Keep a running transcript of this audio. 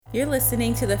You're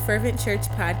listening to the Fervent Church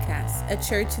Podcast, a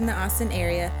church in the Austin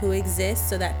area who exists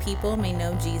so that people may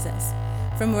know Jesus.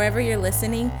 From wherever you're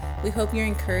listening, we hope you're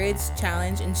encouraged,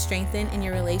 challenged, and strengthened in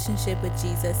your relationship with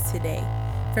Jesus today.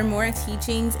 For more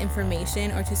teachings,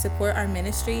 information, or to support our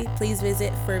ministry, please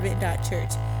visit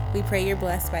fervent.church. We pray you're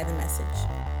blessed by the message.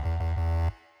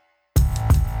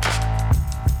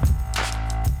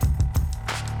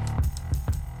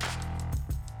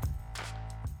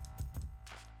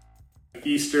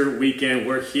 Easter weekend,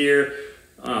 we're here.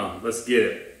 Let's get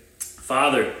it.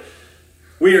 Father,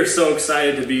 we are so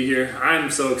excited to be here.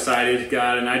 I'm so excited,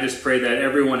 God, and I just pray that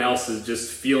everyone else is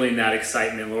just feeling that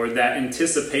excitement, Lord, that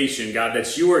anticipation, God,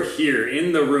 that you are here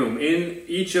in the room, in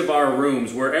each of our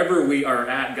rooms, wherever we are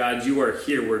at, God, you are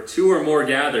here. Where two or more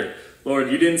gathered.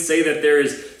 Lord, you didn't say that there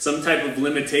is some type of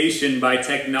limitation by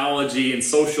technology and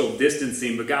social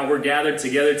distancing, but God, we're gathered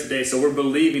together today, so we're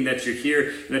believing that you're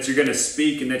here and that you're going to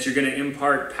speak and that you're going to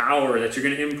impart power, that you're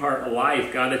going to impart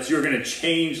life, God, that you're going to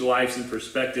change lives and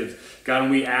perspectives. God, and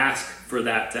we ask for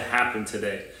that to happen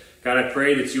today. God, I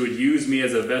pray that you would use me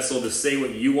as a vessel to say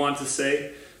what you want to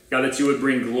say. God, that you would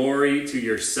bring glory to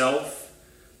yourself,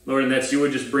 Lord, and that you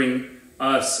would just bring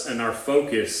us and our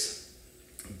focus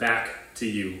back to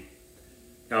you.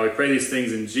 God, we pray these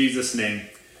things in Jesus' name.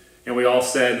 And we all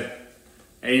said,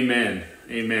 amen.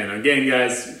 Amen. Again,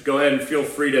 guys, go ahead and feel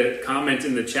free to comment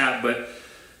in the chat. But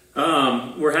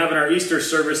we're having our Easter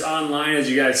service online as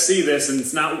you guys see this. And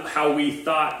it's not how we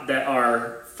thought that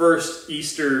our first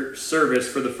Easter service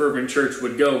for the Fervent Church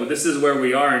would go. But this is where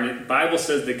we are. And the Bible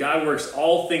says that God works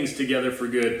all things together for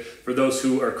good for those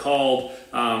who are called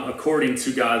according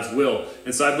to God's will.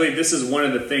 And so I believe this is one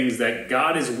of the things that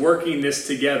God is working this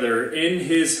together in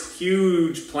his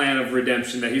huge plan of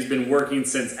redemption that he's been working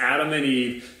since Adam and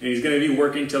Eve, and he's going to be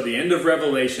working till the end of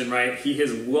Revelation, right? He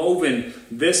has woven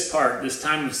this part, this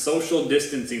time of social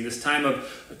distancing, this time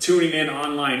of tuning in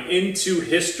online into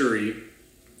history,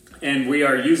 and we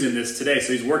are using this today.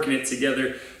 So he's working it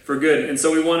together for good. And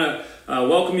so we want to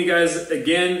welcome you guys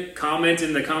again. Comment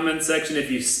in the comment section.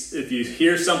 If you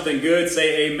hear something good,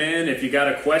 say amen. If you got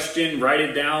a question, write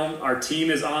it down. Our team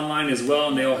is online as well,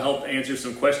 and they'll help answer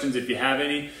some questions if you have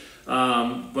any.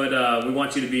 But we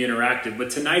want you to be interactive. But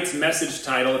tonight's message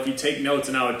title, if you take notes,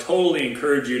 and I would totally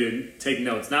encourage you to take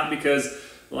notes, not because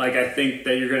I think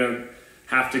that you're going to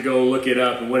have to go look it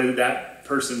up and what did that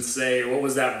person say, or what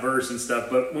was that verse and stuff,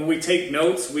 but when we take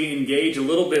notes, we engage a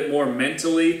little bit more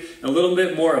mentally, a little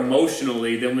bit more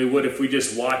emotionally than we would if we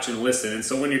just watch and listen. And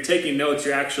so when you're taking notes,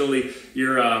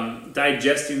 you're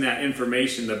digesting that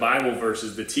information, the Bible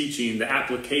verses, the teaching, the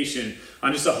application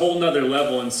on just a whole nother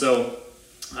level. And so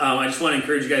I just want to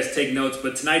encourage you guys to take notes.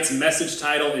 But tonight's message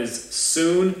title is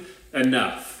Soon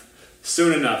Enough.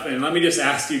 Soon enough. And let me just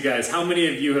ask you guys, how many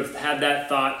of you have had that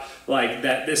thought, like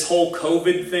that this whole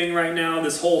COVID thing right now,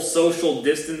 this whole social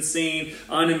distancing,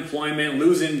 unemployment,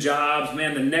 losing jobs,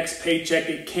 man, the next paycheck,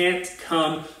 it can't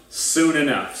come soon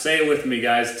enough. Say it with me,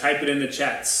 guys. Type it in the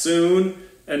chat. Soon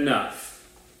enough.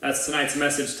 That's tonight's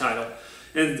message title.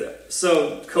 And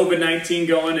so COVID-19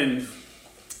 going, and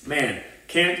man,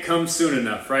 can't come soon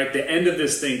enough, right? The end of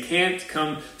this thing can't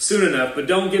come soon enough. But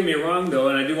don't get me wrong, though,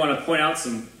 and I do want to point out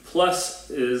some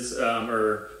pluses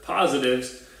or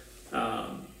positives,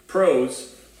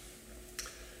 pros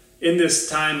in this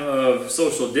time of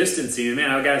social distancing. And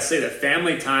man, I've got to say that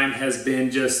family time has been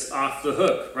just off the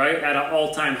hook, right? At an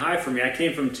all-time high for me. I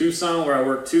came from Tucson where I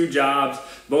worked 2 jobs.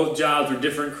 Both jobs were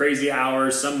different crazy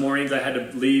hours. Some mornings I had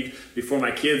to leave before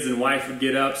my kids and wife would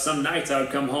get up. Some nights I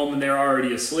would come home and they're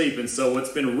already asleep. And so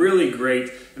what's been really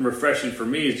great and refreshing for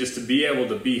me is just to be able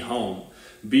to be home.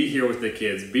 Be here with the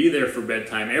kids, be there for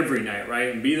bedtime every night,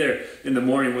 right? And be there in the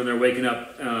morning when they're waking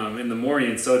up in the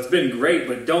morning. So it's been great,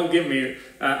 but don't get me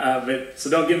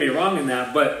wrong in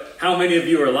that. But how many of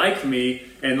you are like me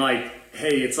and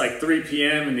hey, it's 3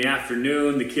 p.m. in the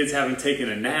afternoon, the kids haven't taken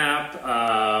a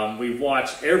nap, we've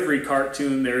watched every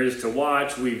cartoon there is to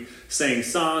watch, we've sang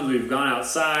songs, we've gone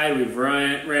outside, we've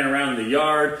ran around the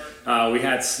yard, we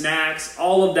had snacks,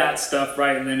 all of that stuff,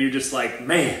 right? And then you're just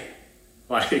man,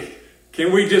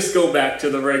 can we just go back to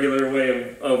the regular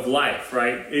way of life,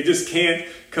 right? It just can't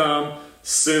come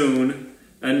soon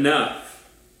enough.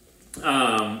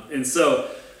 And so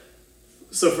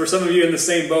for some of you in the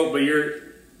same boat,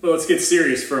 but let's get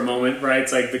serious for a moment, right?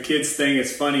 It's the kids thing,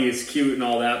 it's funny, it's cute and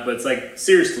all that, but it's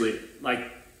seriously,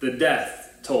 the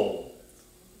death toll,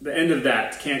 the end of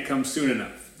that can't come soon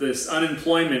enough. This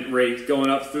unemployment rate going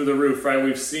up through the roof, right?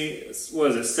 We've seen,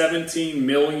 17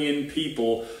 million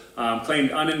people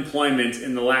claimed unemployment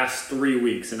in the last 3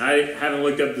 weeks. And I haven't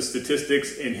looked up the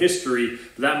statistics in history,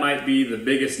 but that might be the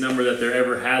biggest number that there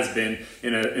ever has been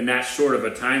in that short of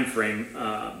a time frame.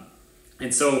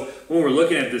 And so when we're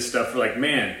looking at this stuff, we're like,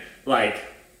 man, like,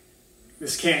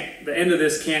 the end of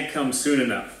this can't come soon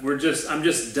enough. I'm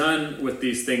just done with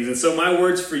these things. And so my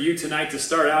words for you tonight to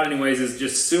start out anyways is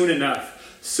just soon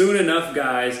enough. Soon enough,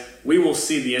 guys, we will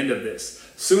see the end of this.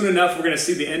 Soon enough, we're going to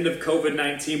see the end of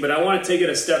COVID-19. But I want to take it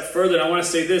a step further. And I want to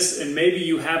say this, and maybe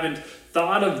you haven't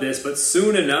thought of this, but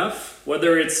soon enough,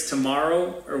 whether it's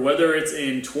tomorrow or whether it's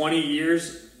in 20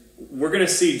 years, we're going to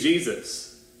see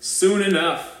Jesus. Soon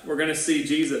enough, we're going to see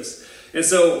Jesus. And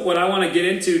so what I want to get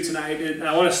into tonight, and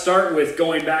I want to start with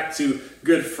going back to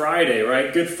Good Friday,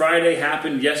 right? Good Friday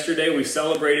happened yesterday. We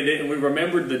celebrated it, and we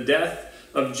remembered the death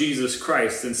of Jesus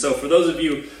Christ. And so for those of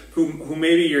you who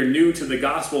maybe you're new to the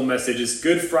gospel message, it's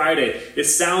Good Friday. It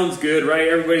sounds good, right?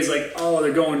 Everybody's like, oh,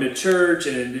 they're going to church,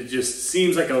 and it just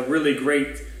seems like a really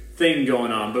great thing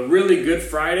going on. But really, Good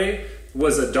Friday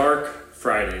was a dark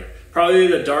Friday. Probably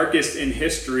the darkest in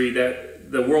history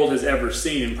that the world has ever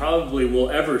seen and probably will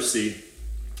ever see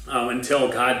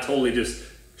until God totally just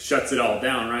shuts it all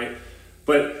down, right?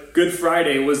 But Good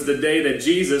Friday was the day that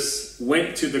Jesus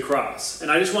went to the cross. And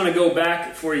I just want to go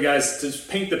back for you guys to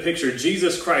paint the picture.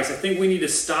 Jesus Christ, I think we need to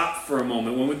stop for a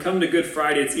moment. When we come to Good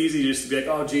Friday, it's easy just to be like,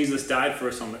 oh, Jesus died for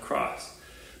us on the cross.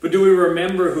 But do we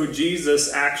remember who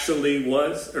Jesus actually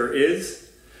was or is?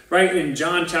 Right? In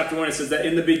John chapter 1, it says that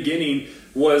in the beginning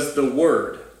was the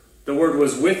Word. The Word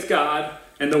was with God,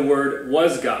 and the Word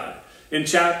was God. In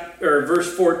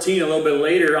verse 14, a little bit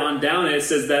later on down, it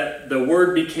says that the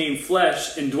Word became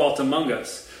flesh and dwelt among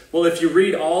us. Well, if you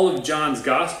read all of John's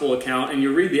gospel account and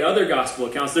you read the other gospel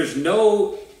accounts, there's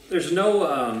no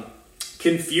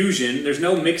confusion. There's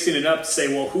no mixing it up to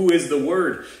say, well, who is the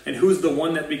Word and who's the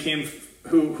one that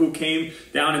who came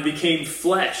down and became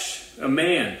flesh, a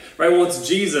man, right? Well, it's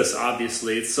Jesus,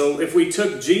 obviously. So if we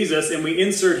took Jesus and we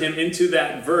insert him into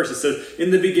that verse, it says,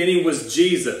 in the beginning was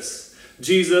Jesus.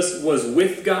 Jesus was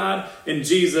with God and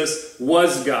Jesus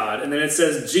was God. And then it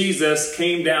says Jesus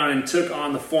came down and took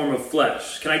on the form of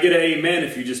flesh. Can I get an amen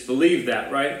if you just believe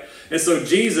that, right? And so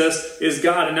Jesus is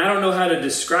God. And I don't know how to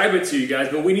describe it to you guys,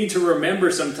 but we need to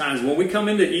remember sometimes when we come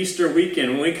into Easter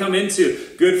weekend, when we come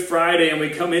into Good Friday and we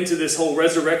come into this whole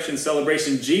resurrection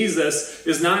celebration, Jesus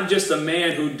is not just a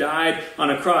man who died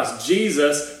on a cross.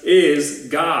 Jesus is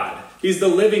God. He's the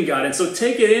living God. And so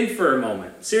take it in for a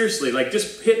moment. Seriously, like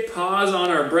just hit pause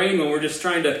on our brain when we're just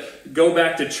trying to go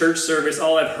back to church service.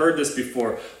 Oh, I've heard this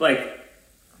before. Like,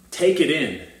 take it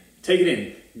in. Take it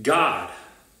in. God.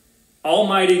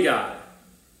 Almighty God.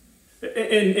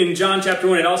 In John chapter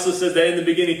 1, it also says that in the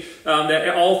beginning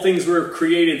that all things were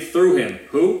created through him.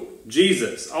 Who?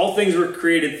 Jesus. All things were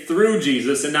created through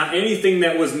Jesus, and not anything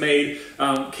that was made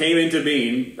came into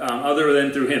being other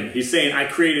than through him. He's saying, I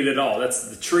created it all. That's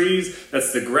the trees,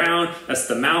 that's the ground, that's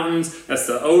the mountains, that's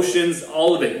the oceans,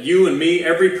 all of it. You and me,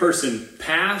 every person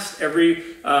past, every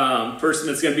person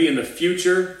that's going to be in the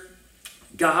future.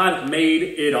 God made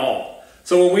it all.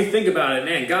 So when we think about it,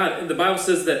 man, God, the Bible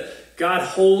says that God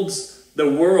holds the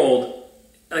world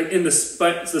in the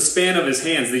span of his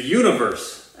hands, the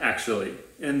universe, actually,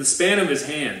 in the span of his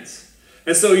hands.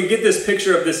 And so you get this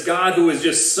picture of this God who is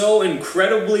just so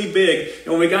incredibly big.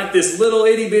 And we got this little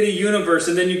itty bitty universe,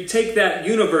 and then you take that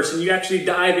universe and you actually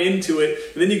dive into it.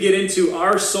 And then you get into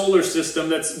our solar system.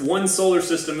 That's one solar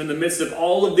system in the midst of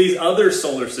all of these other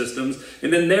solar systems.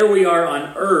 And then there we are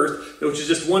on Earth, which is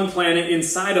just one planet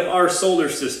inside of our solar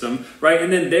system, right?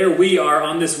 And then there we are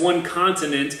on this one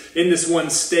continent, in this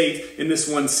one state, in this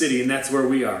one city. And that's where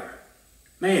we are.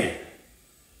 Man.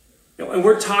 And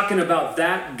we're talking about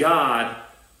that God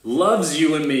loves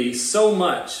you and me so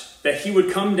much that he would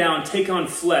come down, take on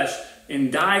flesh,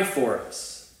 and die for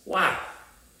us. Wow.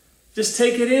 Just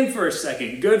take it in for a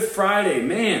second. Good Friday,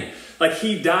 man. Like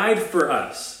he died for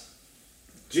us.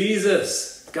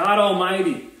 Jesus, God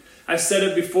Almighty. I've said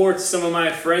it before to some of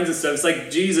my friends and stuff. It's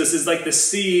like Jesus is like the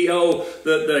CEO,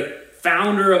 the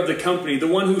founder of the company, the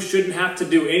one who shouldn't have to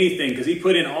do anything because he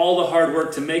put in all the hard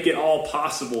work to make it all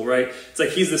possible, right? It's like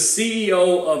he's the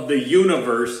CEO of the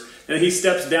universe, and he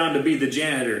steps down to be the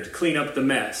janitor, to clean up the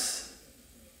mess.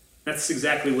 That's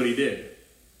exactly what he did.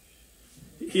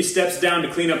 He steps down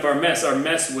to clean up our mess. Our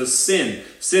mess was sin.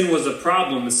 Sin was a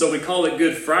problem, and so we call it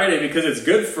Good Friday because it's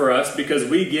good for us because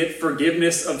we get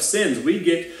forgiveness of sins. We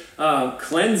get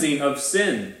cleansing of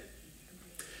sin.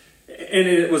 And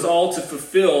it was all to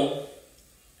fulfill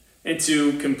and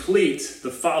to complete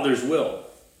the Father's will.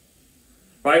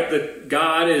 Right? That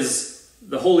God is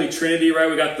the Holy Trinity, right?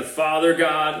 We got the Father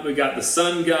God, we got the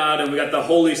Son God, and we got the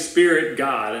Holy Spirit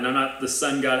God. And I'm not the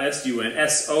Son God, S-U-N,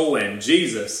 S-O-N,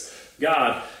 Jesus,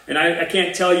 God. And I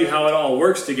can't tell you how it all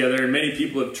works together. And many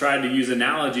people have tried to use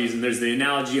analogies. And there's the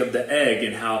analogy of the egg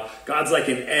and how God's like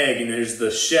an egg. And there's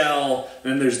the shell,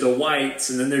 and then there's the whites,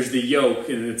 and then there's the yolk.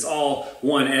 And it's all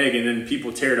one egg. And then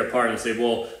people tear it apart and say,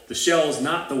 well, the shell's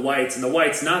not the whites, and the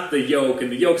white's not the yolk, and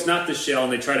the yolk's not the shell.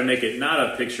 And they try to make it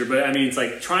not a picture. But I mean, it's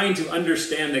like trying to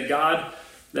understand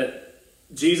that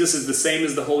Jesus is the same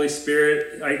as the Holy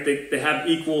Spirit. Right? They have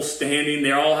equal standing.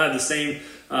 They all have the same...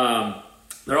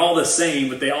 they're all the same,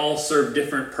 but they all serve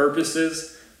different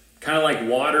purposes. Kind of like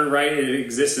water, right? It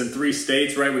exists in 3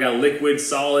 states, right? We got liquid,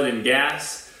 solid, and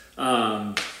gas.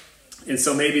 And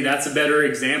so maybe that's a better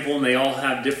example, and they all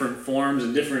have different forms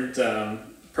and different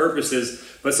purposes.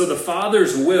 But so the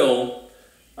Father's will,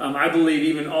 I believe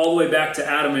even all the way back to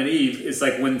Adam and Eve, is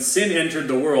like when sin entered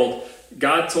the world,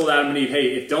 God told Adam and Eve,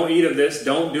 hey, don't eat of this,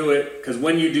 don't do it, because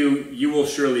when you do, you will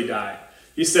surely die.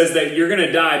 He says that you're going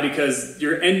to die because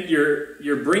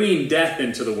you're bringing death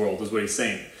into the world, is what he's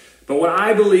saying. But what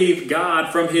I believe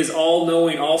God, from his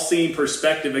all-knowing, all-seeing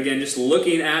perspective, again, just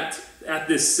looking at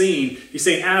this scene, he's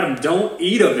saying, Adam, don't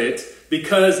eat of it,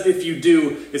 because if you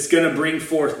do, it's going to bring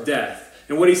forth death.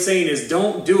 And what he's saying is,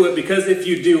 don't do it, because if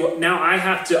you do, now I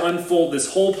have to unfold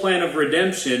this whole plan of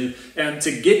redemption and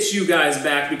to get you guys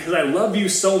back, because I love you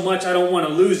so much, I don't want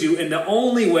to lose you. And the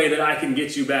only way that I can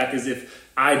get you back is if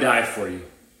I die for you.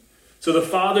 So the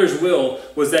Father's will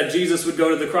was that Jesus would go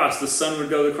to the cross. The Son would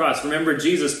go to the cross. Remember,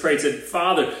 Jesus prayed, said,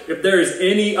 Father, if there is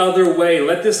any other way,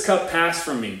 let this cup pass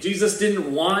from me. Jesus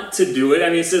didn't want to do it. I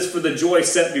mean, it says for the joy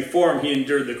set before him, he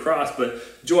endured the cross.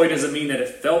 But joy doesn't mean that it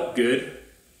felt good.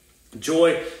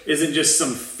 Joy isn't just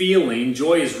some feeling.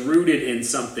 Joy is rooted in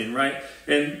something, right?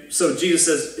 And so Jesus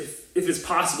says, if it's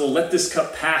possible, let this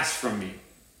cup pass from me.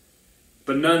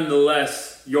 But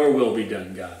nonetheless, your will be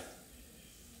done, God.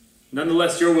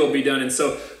 Nonetheless, your will be done. And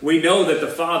so we know that the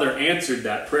Father answered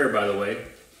that prayer, by the way.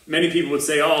 Many people would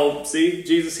say, oh, see,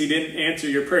 Jesus, he didn't answer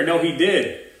your prayer. No, he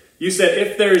did. You said,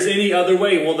 if there is any other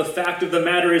way. Well, the fact of the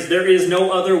matter is there is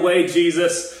no other way,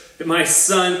 Jesus. My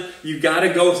son, you got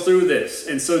to go through this.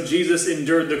 And so Jesus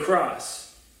endured the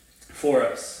cross for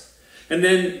us. And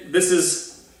then then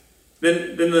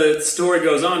the story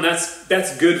goes on.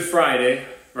 That's Good Friday,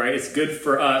 right? It's good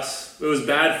for us. It was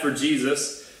bad for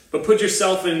Jesus. But put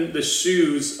yourself in the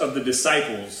shoes of the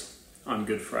disciples on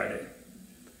Good Friday.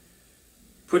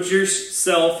 Put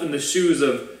yourself in the shoes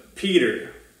of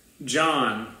Peter,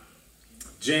 John,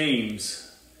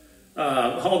 James,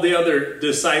 all the other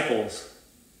disciples.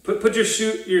 Put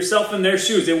yourself in their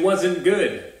shoes. It wasn't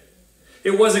good.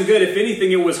 It wasn't good. If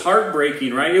anything, it was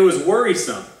heartbreaking, right? It was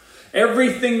worrisome.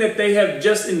 Everything that they have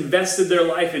just invested their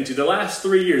life into, the last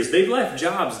 3 years, they've left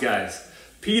jobs, guys.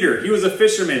 Peter, he was a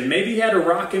fisherman. Maybe he had a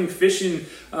rockin' fishing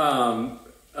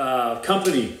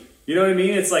company. You know what I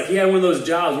mean? It's like he had one of those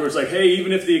jobs where it's like, hey,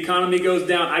 even if the economy goes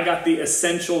down, I got the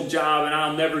essential job and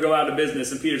I'll never go out of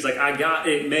business. And Peter's like, I got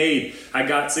it made. I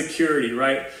got security,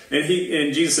 right?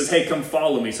 And Jesus says, hey, come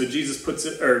follow me. So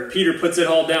Peter puts it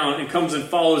all down and comes and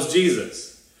follows Jesus.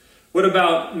 What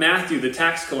about Matthew, the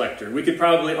tax collector? We could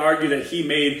probably argue that he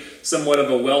made somewhat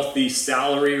of a wealthy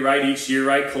salary, right, each year,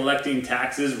 right, collecting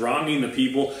taxes, wronging the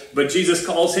people. But Jesus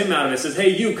calls him out of it, says, hey,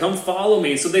 you, come follow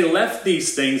me. And so they left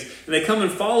these things, and they come and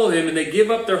follow him, and they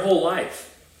give up their whole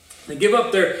life. They give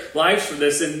up their lives for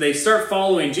this, and they start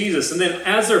following Jesus. And then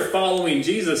as they're following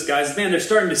Jesus, guys, man, they're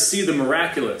starting to see the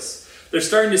miraculous. They're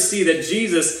starting to see that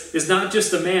Jesus is not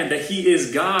just a man, that he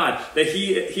is God, that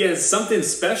he has something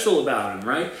special about him,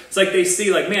 right? It's like they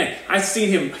see, like, man, I've seen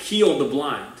him heal the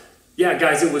blind. Yeah,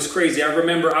 guys, it was crazy. I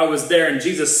remember I was there and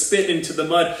Jesus spit into the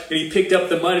mud and he picked up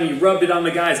the mud and he rubbed it on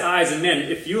the guy's eyes. And man,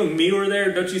 if you and me were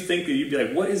there, don't you think that you'd be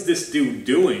like, what is this dude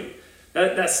doing?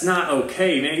 That's not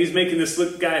okay, man. He's making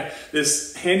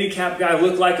this handicapped guy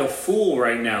look like a fool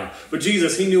right now. But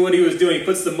Jesus, he knew what he was doing. He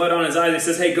puts the mud on his eyes. He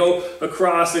says, hey, go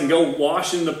across and go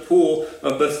wash in the pool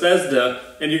of Bethesda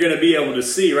and you're going to be able to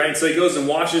see, right? So he goes and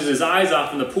washes his eyes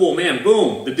off in the pool. Man,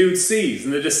 boom, the dude sees.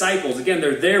 And the disciples, again,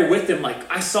 they're there with him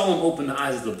like, I saw him open the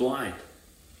eyes of the blind.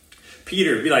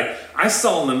 Peter be like, I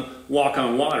saw him walk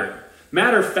on water.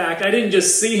 Matter of fact, I didn't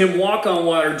just see him walk on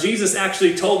water. Jesus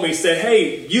actually told me, he said,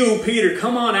 hey, you, Peter,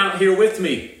 come on out here with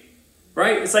me.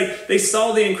 Right? It's like they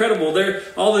saw the incredible.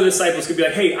 All the disciples could be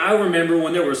like, hey, I remember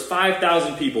when there was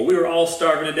 5,000 people. We were all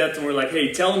starving to death and we're like,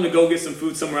 hey, tell them to go get some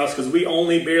food somewhere else because we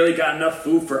only barely got enough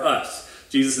food for us.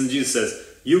 Jesus says,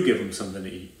 you give them something to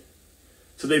eat.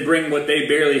 So they bring what they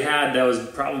barely had that was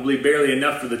probably barely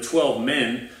enough for the 12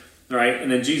 men. right?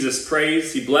 And then Jesus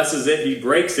prays, he blesses it, he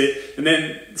breaks it, and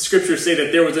then the scriptures say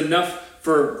that there was enough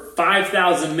for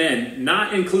 5,000 men,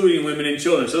 not including women and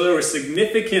children. So there was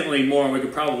significantly more, and we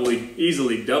could probably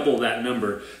easily double that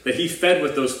number, that he fed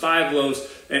with those 5 loaves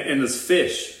and those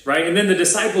fish, right? And then the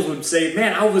disciples would say,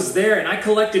 man, I was there and I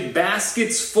collected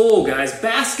baskets full, guys,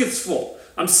 baskets full.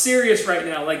 I'm serious right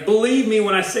now. Like, believe me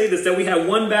when I say this, that we had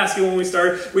 1 basket when we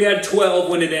started. We had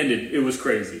 12 when it ended. It was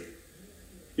crazy.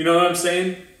 You know what I'm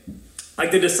saying?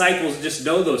 Like, the disciples just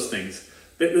know those things.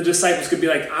 The disciples could be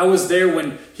like, I was there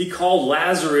when he called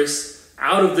Lazarus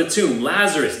out of the tomb.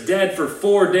 Lazarus, dead for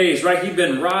 4 days, right? He'd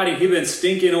been rotting. He'd been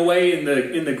stinking away in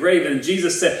the grave. And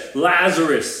Jesus said,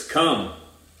 Lazarus, come.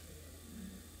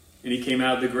 And he came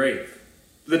out of the grave.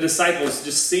 The disciples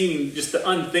just seeing just the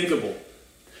unthinkable.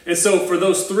 And so for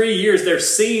those 3 years, they're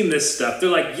seeing this stuff.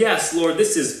 They're like, yes, Lord,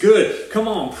 this is good. Come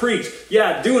on, preach.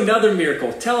 Yeah, do another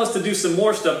miracle. Tell us to do some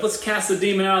more stuff. Let's cast the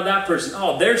demon out of that person.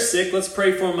 Oh, they're sick. Let's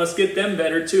pray for them. Let's get them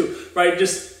better too. Right?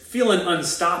 Just feeling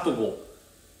unstoppable.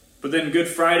 But then Good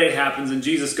Friday happens and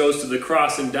Jesus goes to the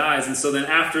cross and dies. And so then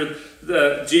after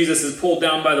Jesus is pulled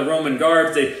down by the Roman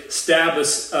guards, they stab a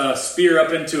spear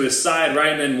up into his side,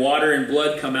 right? And then water and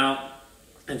blood come out.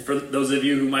 And for those of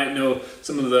you who might know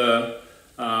some of the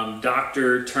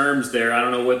doctor terms there, I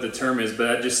don't know what the term is, but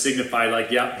that just signified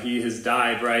like, yep, he has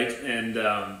died, right? And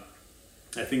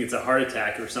I think it's a heart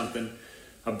attack or something.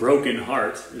 A broken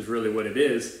heart is really what it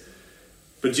is.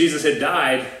 But Jesus had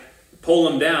died,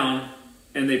 pull him down,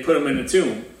 and they put him in a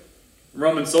tomb.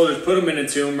 Roman soldiers put him in a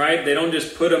tomb, right? They don't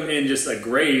just put him in just a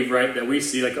grave, right, that we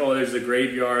see like, oh, there's a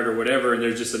graveyard or whatever, and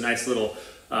there's just a nice little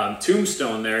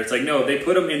tombstone there. It's like, no, they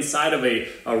put him inside of a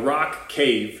rock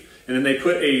cave. And then they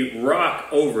put a rock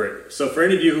over it. So for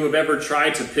any of you who have ever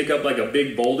tried to pick up like a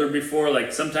big boulder before,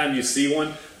 like sometimes you see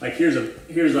one, like here's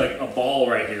like a ball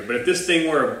right here. But if this thing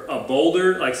were a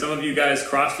boulder, like some of you guys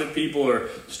CrossFit people or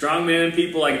strongman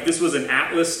people, like if this was an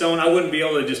Atlas stone, I wouldn't be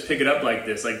able to just pick it up like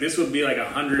this. Like this would be like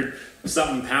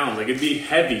 100-something pounds. Like it'd be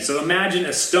heavy. So imagine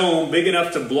a stone big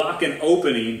enough to block an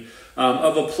opening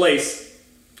of a place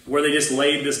where they just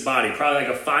laid this body, probably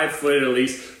like a 5 foot at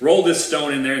least, rolled this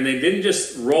stone in there, and they didn't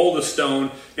just roll the stone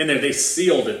in there, they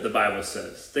sealed it, the Bible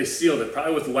says. They sealed it,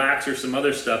 probably with wax or some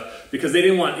other stuff, because they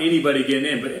didn't want anybody getting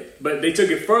in, but they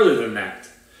took it further than that.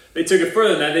 They took it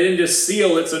further than that. They didn't just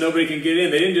seal it so nobody can get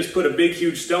in. They didn't just put a big,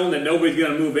 huge stone that nobody's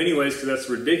going to move anyways, because that's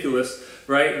ridiculous,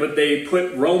 right? But they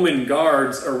put Roman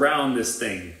guards around this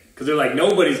thing, because they're like,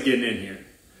 nobody's getting in here.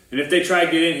 And if they try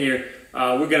to get in here,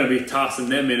 we're going to be tossing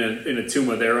them in a tomb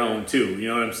of their own too. You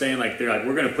know what I'm saying? Like they're like,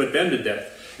 we're going to put them to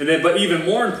death. And then, but even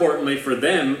more importantly for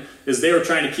them is they were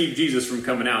trying to keep Jesus from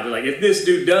coming out. They're like, if this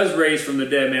dude does raise from the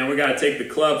dead, man, we got to take the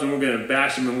clubs and we're going to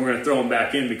bash him and we're going to throw him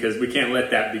back in because we can't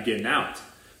let that be getting out.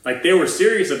 Like they were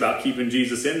serious about keeping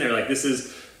Jesus in there. Like this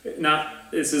is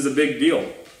a big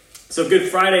deal. So Good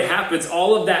Friday happens.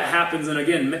 All of that happens. And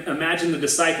again, imagine the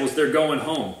disciples, they're going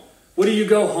home. What do you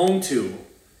go home to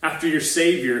after your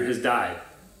Savior has died?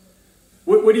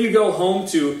 What do you go home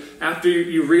to after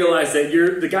you realize that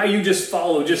the guy you just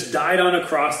followed just died on a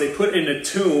cross? They put in a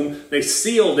tomb, they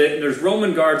sealed it, and there's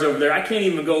Roman guards over there. I can't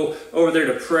even go over there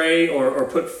to pray or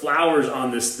put flowers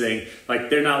on this thing. Like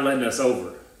they're not letting us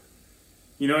over.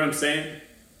 You know what I'm saying?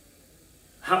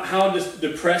 How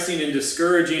depressing and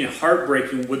discouraging and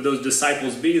heartbreaking would those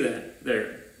disciples be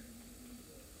there?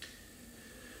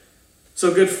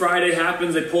 So Good Friday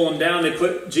happens, they pull him down, they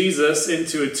put Jesus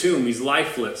into a tomb. He's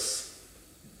lifeless.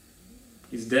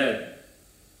 He's dead.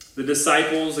 The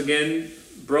disciples, again,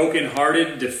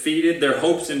 brokenhearted, defeated, their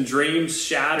hopes and dreams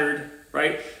shattered,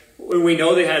 right? We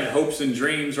know they had hopes and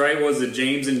dreams, right? Was it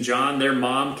James and John? Their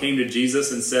mom came to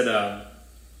Jesus and said,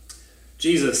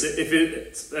 Jesus, if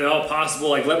it's at all possible,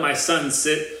 like let my son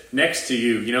sit next to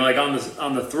you, you know, like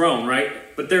on the throne, right?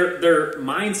 But their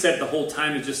mindset the whole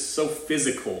time is just so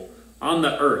physical. On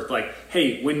the earth, like,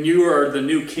 hey, when you are the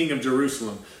new king of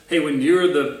Jerusalem, hey, when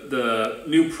you're the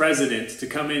new president to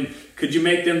come in, could you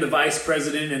make them the vice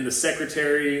president and the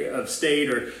secretary of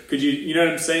state? Or could you know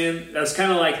what I'm saying? That's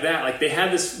kind of like that. Like they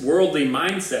had this worldly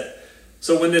mindset.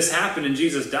 So when this happened and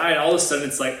Jesus died, all of a sudden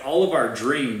it's like all of our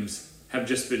dreams have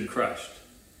just been crushed.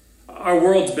 Our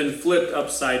world's been flipped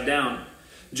upside down.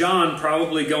 John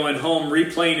probably going home,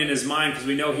 replaying in his mind, because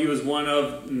we know he was one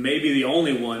of, maybe the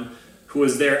only one, who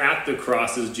was there at the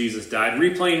cross as Jesus died,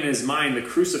 replaying in his mind the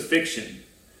crucifixion,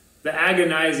 the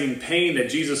agonizing pain that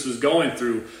Jesus was going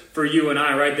through for you and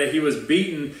I, right? That he was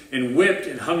beaten and whipped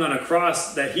and hung on a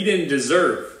cross that he didn't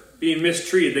deserve, being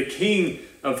mistreated, the King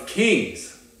of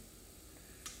Kings.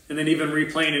 And then even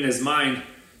replaying in his mind,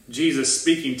 Jesus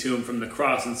speaking to him from the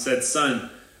cross and said, son,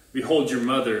 behold your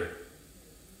mother.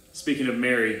 speaking of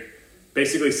Mary,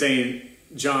 basically saying,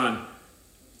 John,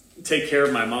 take care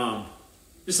of my mom.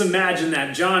 Just imagine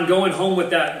that. John going home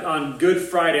with that on Good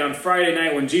Friday, on Friday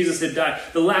night when Jesus had died.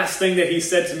 The last thing that he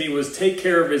said to me was, take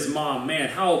care of his mom. Man,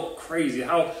 how crazy,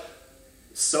 how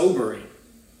sobering.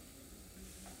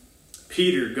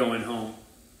 Peter going home,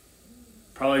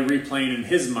 probably replaying in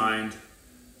his mind,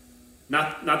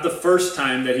 not the first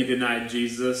time that he denied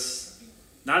Jesus,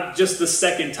 not just the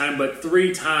second time, but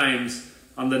 3 times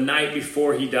on the night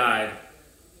before he died.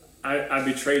 I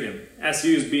betrayed him. As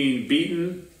he was being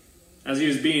beaten, as he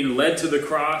was being led to the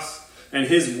cross, and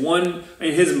his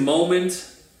moment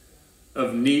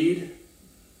of need,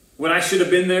 when I should have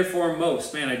been there for him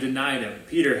most, man, I denied him.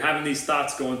 Peter having these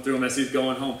thoughts going through him as he's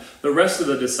going home. The rest of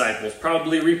the disciples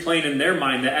probably replaying in their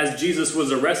mind that as Jesus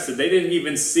was arrested, they didn't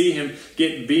even see him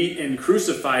get beat and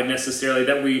crucified necessarily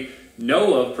that we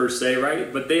know of per se,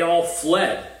 right? But they all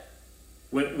fled.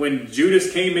 When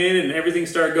Judas came in and everything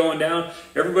started going down,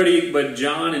 everybody but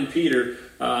John and Peter,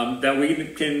 that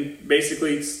we can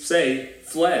basically say,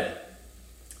 fled.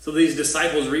 So these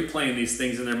disciples replaying these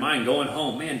things in their mind, going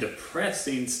home, man,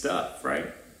 depressing stuff, right?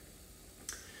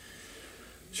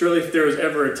 Surely if there was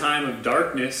ever a time of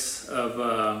darkness,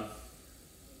 of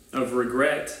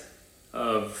regret,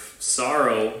 of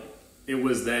sorrow, it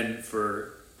was then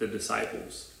for the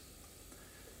disciples.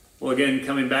 Well, again,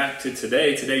 coming back to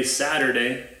today's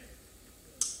Saturday.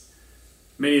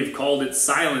 Many have called it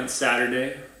Silent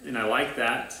Saturday, and I like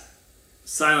that.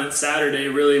 Silent Saturday,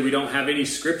 really, we don't have any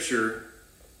scripture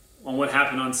on what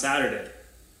happened on Saturday.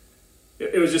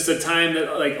 It was just a time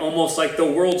that, almost like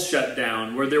the world shut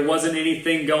down, where there wasn't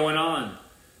anything going on.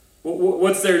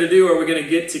 What's there to do? Are we going to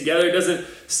get together? It doesn't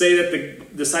say that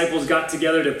the disciples got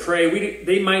together to pray.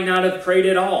 They might not have prayed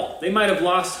at all. They might have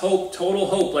lost hope, total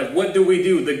hope. Like, what do we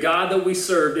do? The God that we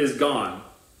served is gone.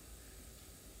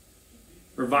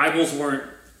 Revivals weren't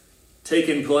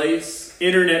taking place.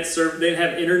 They didn't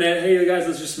have internet. Hey, guys,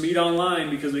 let's just meet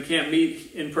online because we can't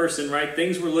meet in person, right?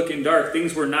 Things were looking dark.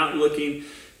 Things were not looking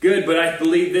good. But I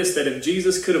believe this, that if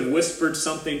Jesus could have whispered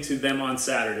something to them on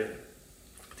Saturday,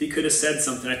 if he could have said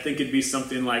something, I think it'd be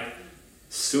something like,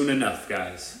 soon enough,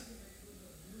 guys.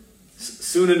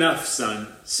 Soon enough, son.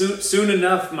 Soon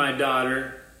enough, my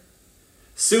daughter.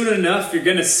 Soon enough, you're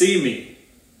going to see me.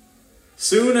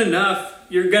 Soon enough,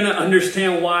 you're going to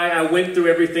understand why I went through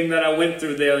everything that I went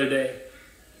through the other day.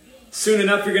 Soon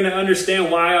enough, you're going to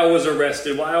understand why I was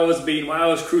arrested, why I was beaten, why I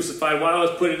was crucified, why I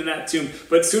was put in that tomb.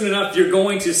 But soon enough, you're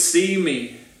going to see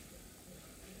me.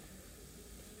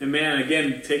 And man,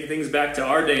 again, take things back to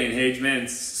our day and age, man,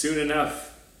 soon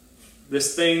enough.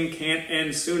 This thing can't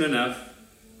end soon enough.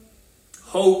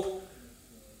 Hope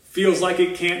feels like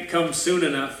it can't come soon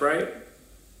enough, right?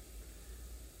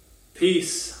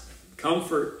 Peace,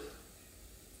 comfort,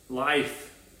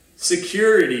 life,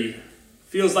 security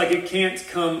feels like it can't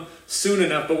come soon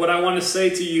enough. But what I want to say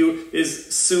to you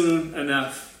is soon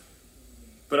enough.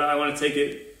 But I want to take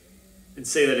it and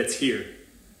say that it's here.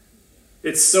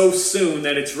 It's so soon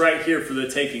that it's right here for the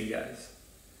taking, guys.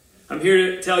 I'm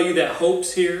here to tell you that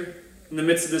hope's here in the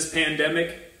midst of this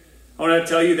pandemic. I want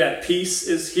to tell you that peace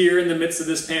is here in the midst of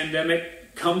this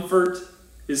pandemic. Comfort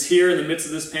is here in the midst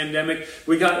of this pandemic.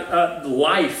 We got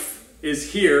life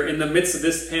is here in the midst of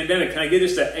this pandemic. Can I get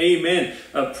just an amen?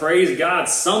 Praise God,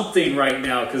 something right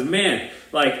now. Because man,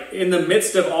 in the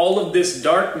midst of all of this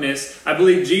darkness, I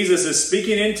believe Jesus is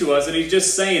speaking into us and he's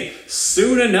just saying,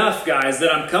 soon enough, guys,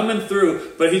 that I'm coming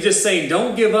through. But he's just saying,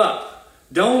 don't give up.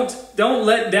 Don't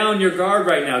let down your guard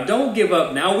right now. Don't give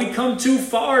up now. We come too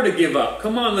far to give up.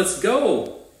 Come on, let's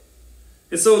go.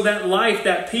 And so that life,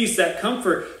 that peace, that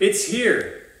comfort, it's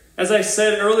here. As I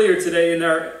said earlier today in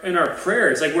our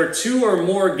prayers, where 2 or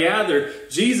more gather,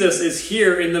 Jesus is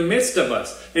here in the midst of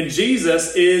us. And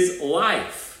Jesus is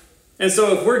life. And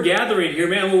so if we're gathering here,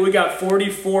 man, we got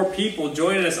 44 people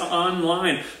joining us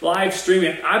online, live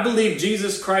streaming. I believe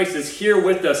Jesus Christ is here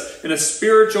with us in a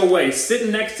spiritual way,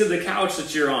 sitting next to the couch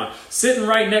that you're on, sitting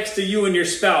right next to you and your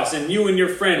spouse and you and your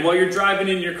friend while you're driving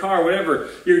in your car, whatever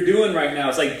you're doing right now.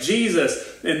 It's like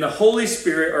Jesus and the Holy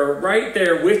Spirit are right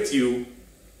there with you,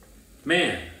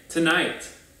 man, tonight.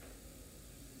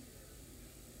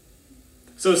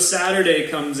 So Saturday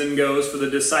comes and goes for the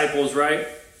disciples, right?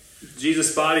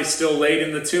 Jesus' body still laid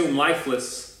in the tomb,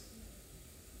 lifeless,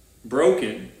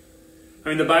 broken. I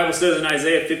mean, the Bible says in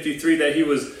Isaiah 53 that he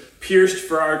was pierced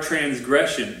for our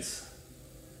transgressions.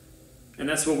 And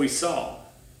that's what we saw.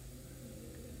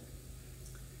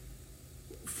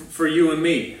 For you and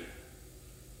me.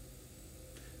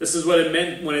 This is what it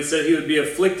meant when it said he would be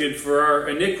afflicted for our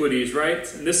iniquities,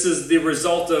 right? And this is the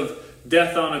result of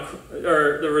death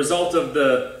the result of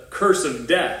the curse of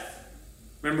death.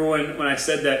 Remember when I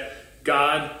said that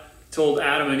God told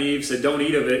Adam and Eve, said, don't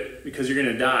eat of it because you're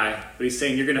going to die. But he's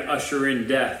saying you're going to usher in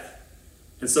death.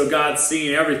 And so God's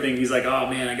seeing everything. He's like, oh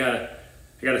man, I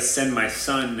gotta send my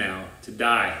son now to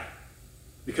die.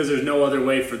 Because there's no other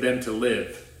way for them to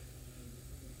live.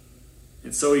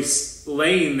 And so he's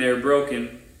laying there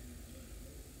broken,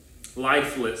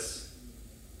 lifeless,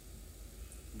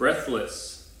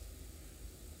 breathless.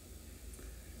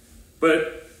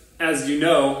 But as you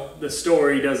know, the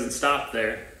story doesn't stop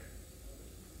there.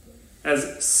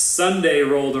 As Sunday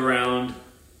rolled around,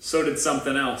 so did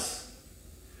something else.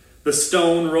 The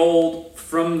stone rolled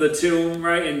from the tomb,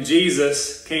 right? And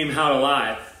Jesus came out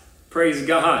alive. Praise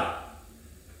God.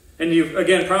 And you've,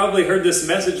 again, probably heard this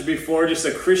message before, just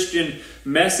a Christian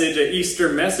message, an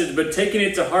Easter message, but taking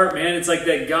it to heart, man, it's like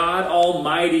that God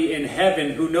Almighty in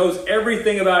heaven, who knows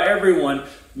everything about everyone,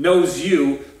 knows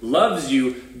you, loves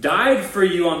you, died for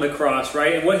you on the cross,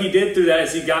 right? And what he did through that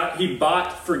is he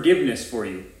bought forgiveness for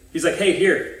you. He's like, hey,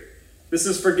 here, this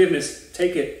is forgiveness.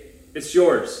 Take it. It's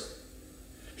yours.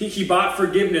 He bought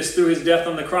forgiveness through his death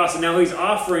on the cross, and now he's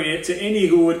offering it to any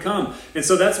who would come. And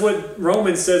so that's what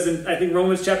Romans says, and I think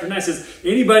Romans chapter 9 says,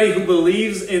 anybody who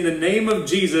believes in the name of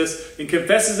Jesus and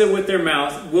confesses it with their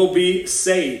mouth will be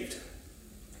saved.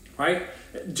 Right?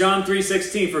 John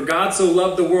 3:16, for God so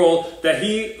loved the world that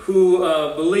he who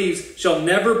believes shall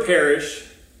never perish,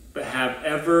 but have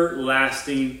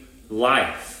everlasting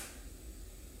life.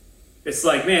 It's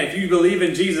like, man, if you believe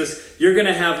in Jesus, you're going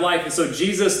to have life. And so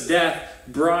Jesus' death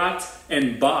brought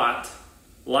and bought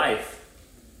life.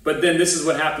 But then this is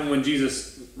what happened when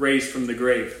Jesus raised from the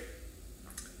grave.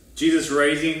 Jesus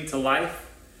raising to life,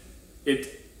 it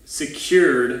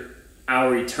secured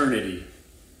our eternity.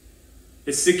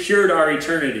 It secured our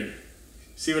eternity.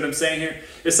 See what I'm saying here?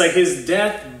 It's like his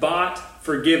death bought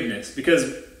forgiveness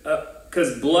because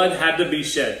blood had to be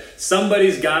shed.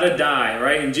 Somebody's got to die,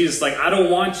 right? And Jesus is like, I don't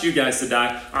want you guys to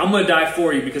die. I'm going to die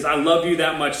for you because I love you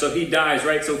that much. So he dies,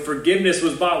 right? So forgiveness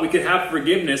was bought. We could have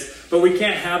forgiveness, but we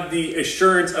can't have the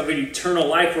assurance of an eternal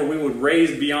life where we would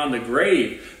raise beyond the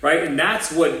grave, right? And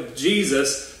that's what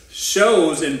Jesus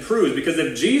shows and proves. Because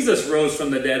if Jesus rose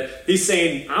from the dead, he's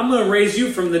saying, I'm going to raise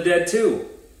you from the dead too.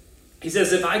 He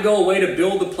says, if I go away to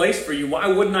build a place for you, why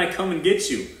wouldn't I come and get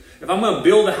you? If I'm going to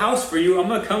build a house for you, I'm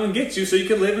going to come and get you so you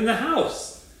can live in the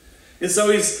house. And so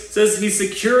he says he's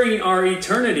securing our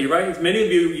eternity, right? Many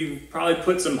of you probably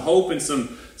put some hope and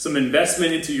some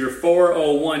investment into your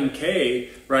 401k,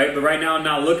 right? But right now I'm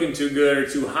not looking too good or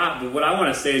too hot. But what I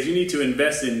want to say is you need to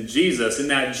invest in Jesus, in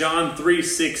that John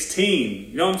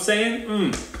 3:16. You know what I'm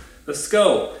saying? Let's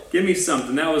go. Give me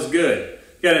something. That was good.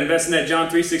 You got to invest in that John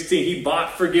 3:16. He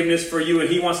bought forgiveness for you, and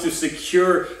he wants to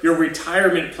secure your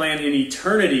retirement plan in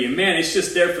eternity. And man, it's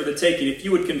just there for the taking. If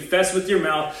you would confess with your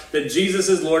mouth that Jesus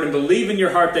is Lord and believe in your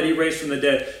heart that he raised from the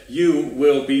dead, you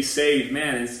will be saved.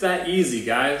 Man, it's that easy,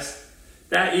 guys.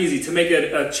 That easy to make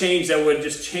a change that would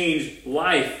just change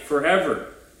life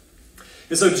forever.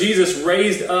 And so Jesus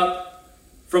raised up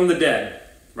from the dead,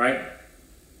 right?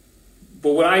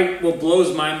 But what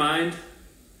blows my mind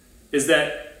is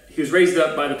that he was raised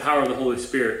up by the power of the Holy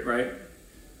Spirit, right?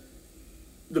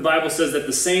 The Bible says that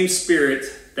the same Spirit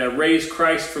that raised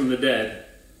Christ from the dead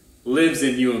lives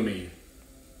in you and me.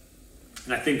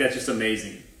 And I think that's just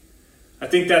amazing. I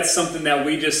think that's something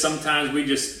that sometimes we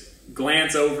just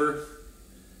glance over.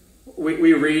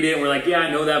 We read it and we're like, yeah, I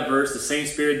know that verse. The same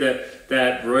Spirit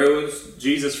that rose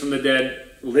Jesus from the dead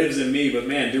lives in me. But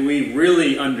man, do we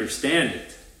really understand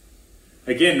it?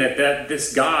 Again, that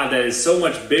this God that is so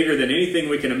much bigger than anything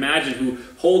we can imagine, who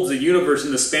holds the universe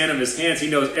in the span of his hands. He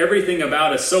knows everything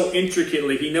about us so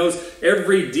intricately. He knows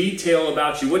every detail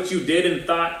about you, what you did and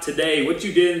thought today, what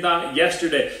you did and thought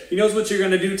yesterday. He knows what you're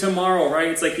going to do tomorrow, right?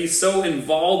 It's like he's so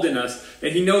involved in us,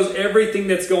 and he knows everything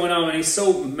that's going on, and he's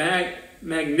so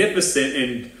magnificent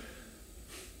and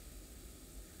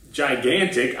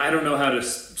gigantic. I don't know how to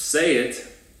say it.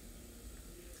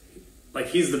 Like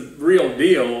he's the real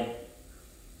deal.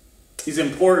 He's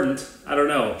important. I don't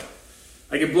know.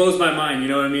 Like it blows my mind, you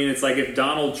know what I mean? It's like if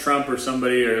Donald Trump or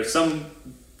somebody or some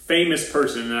famous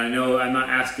person, and I know I'm not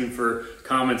asking for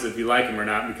comments if you like him or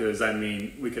not, because I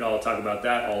mean, we could all talk about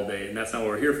that all day, and that's not what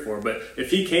we're here for. But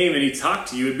if he came and he talked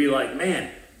to you, it'd be like,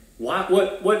 man,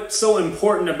 what's so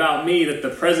important about me that the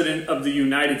President of the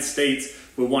United States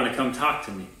would want to come talk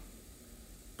to me?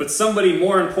 But somebody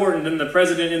more important than the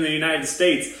President in the United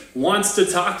States wants to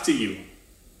talk to you.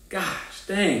 Gosh,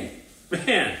 dang.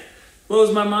 Man,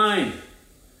 blows my mind.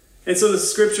 And so the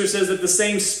scripture says that the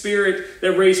same Spirit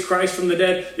that raised Christ from the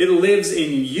dead, it lives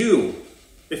in you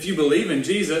if you believe in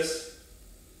Jesus.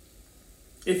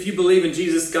 If you believe in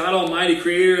Jesus, God Almighty,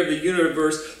 creator of the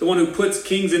universe, the one who puts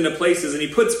kings into places and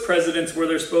he puts presidents where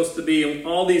they're supposed to be and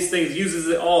all these things, uses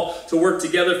it all to work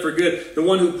together for good. The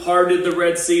one who parted the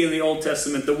Red Sea in the Old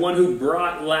Testament, the one who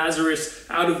brought Lazarus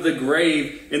out of the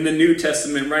grave in the New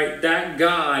Testament, right? That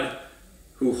God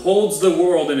who holds the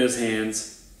world in his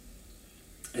hands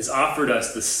has offered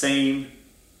us the same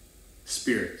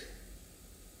Spirit.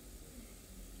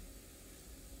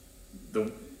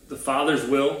 The Father's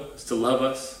will is to love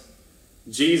us.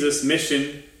 Jesus'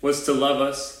 mission was to love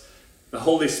us. The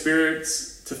Holy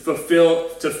Spirit's to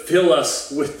fill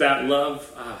us with that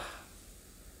love.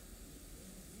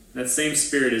 That same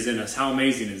Spirit is in us. How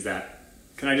amazing is that?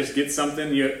 Can I just get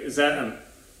something? Is that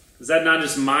not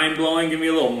just mind-blowing? Give me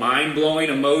a little mind-blowing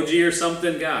emoji or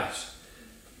something. Gosh.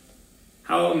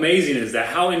 How amazing is that?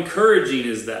 How encouraging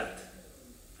is that?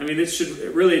 I mean, it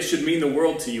should mean the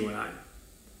world to you and I.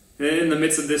 And in the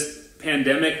midst of this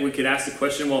pandemic, we could ask the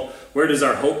question, well, where does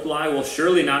our hope lie? Well,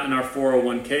 surely not in our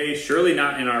 401k, surely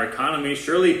not in our economy,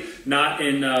 surely not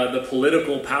in the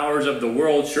political powers of the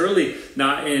world, surely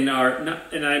not in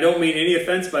and I don't mean any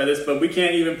offense by this, but we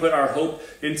can't even put our hope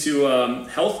into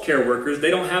healthcare workers.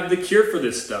 They don't have the cure for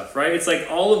this stuff, right? It's like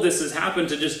all of this has happened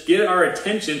to just get our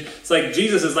attention. It's like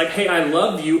Jesus is like, hey, I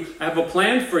love you. I have a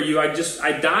plan for you. I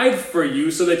died for you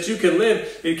so that you can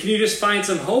live. And can you just find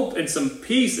some hope and some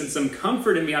peace and some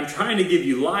comfort in me? I'm trying to give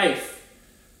you life.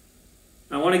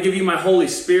 I want to give you my Holy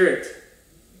Spirit.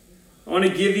 I want to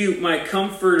give you my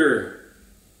Comforter.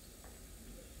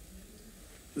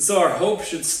 And so our hope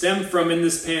should stem from, in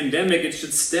this pandemic, it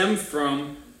should stem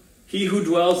from He who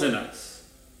dwells in us.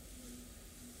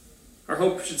 Our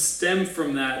hope should stem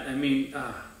from that. I mean,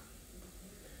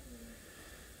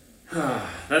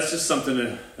 that's just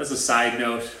something that's a side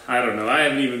note. I don't know. I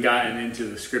haven't even gotten into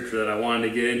the scripture that I wanted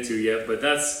to get into yet, but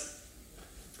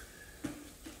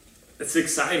it's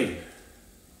exciting.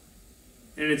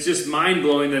 And it's just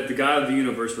mind-blowing that the God of the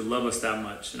universe would love us that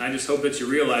much. And I just hope that you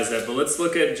realize that. But let's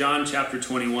look at John chapter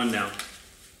 21 now.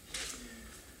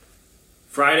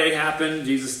 Friday happened,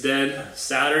 Jesus dead.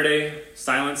 Saturday,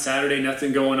 silent Saturday,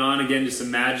 nothing going on. Again, just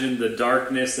imagine the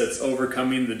darkness that's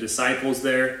overcoming the disciples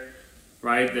there.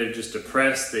 Right? They're just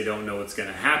depressed. They don't know what's going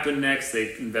to happen next.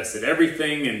 They've invested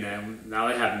everything and now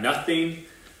they have nothing.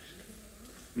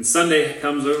 And Sunday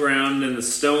comes around and the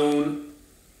stone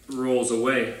rolls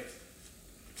away.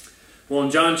 Well, in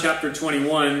John chapter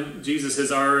 21, Jesus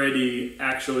has already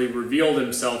actually revealed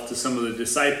himself to some of the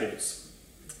disciples.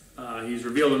 He's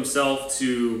revealed himself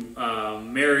to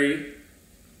Mary,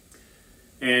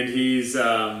 and he's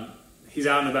out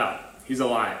and about. He's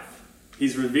alive.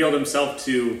 He's revealed himself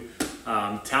to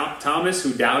Thomas,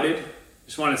 who doubted.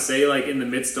 Just want to say, like, in the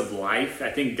midst of life,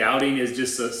 I think doubting is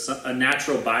just a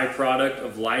natural byproduct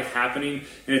of life happening,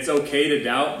 and it's okay to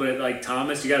doubt, but like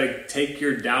Thomas, you got to take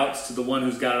your doubts to the one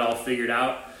who's got it all figured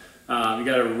out. You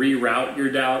got to reroute your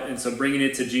doubt, and so bringing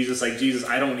it to Jesus, like, Jesus,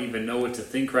 I don't even know what to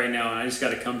think right now, and I just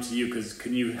got to come to you, because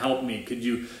can you help me? Could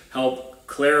you help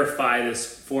clarify this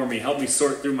for me? Help me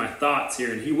sort through my thoughts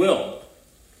here, and he will.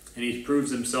 And he proves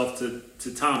himself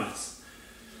to Thomas.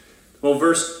 Well,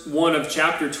 verse 1 of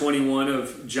chapter 21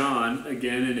 of John,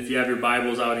 again, and if you have your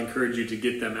Bibles, I would encourage you to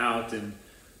get them out. And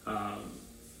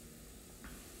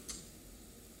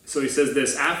so he says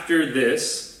this, after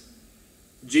this,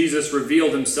 Jesus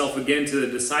revealed himself again to the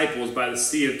disciples by the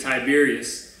Sea of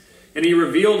Tiberias. And he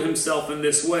revealed himself in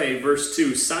this way. Verse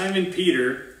 2, Simon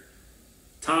Peter,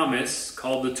 Thomas,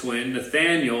 called the twin,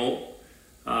 Nathanael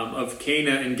of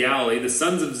Cana in Galilee, the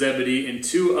sons of Zebedee, and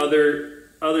two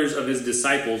others of his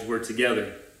disciples were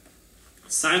together.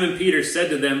 Simon Peter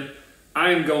said to them, I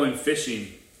am going fishing.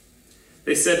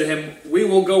 They said to him, we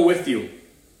will go with you.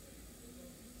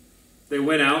 They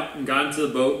went out and got into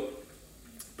the boat,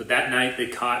 but that night they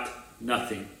caught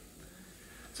nothing.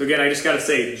 So again, I just got to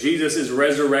say, Jesus is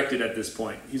resurrected at this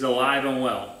point. He's alive and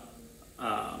well.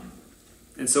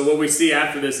 And so what we see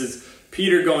after this is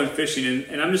Peter going fishing,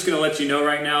 and I'm just going to let you know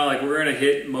right now, like, we're going to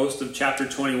hit most of chapter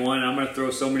 21, and I'm going to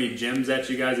throw so many gems at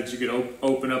you guys that you could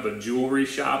open up a jewelry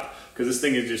shop, because this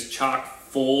thing is just chock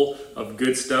full of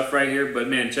good stuff right here. But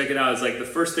man, check it out. It's like the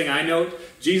first thing I note,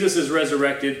 Jesus is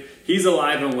resurrected, he's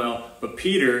alive and well, but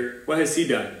Peter, what has he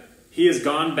done? He has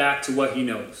gone back to what he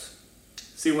knows.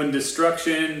 See, when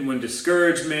destruction, when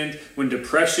discouragement, when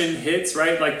depression hits,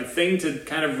 right? Like, the thing to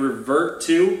kind of revert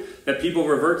to, that people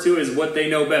revert to, is what they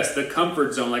know best, the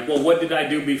comfort zone. Like, well, what did I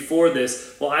do before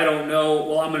this? Well, I don't know.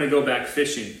 Well, I'm going to go back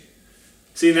fishing.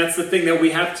 See, and that's the thing that we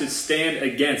have to stand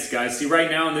against, guys. See, right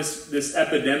now in this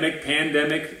epidemic,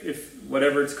 pandemic, if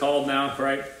whatever it's called now,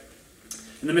 right?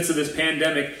 In the midst of this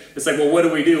pandemic, it's like, well, what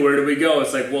do we do? Where do we go?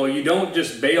 It's like, well, you don't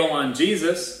just bail on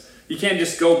Jesus. You can't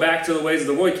just go back to the ways of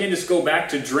the world. You can't just go back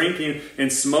to drinking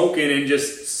and smoking and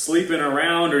just sleeping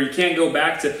around, or you can't go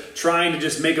back to trying to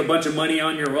just make a bunch of money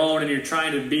on your own and you're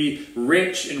trying to be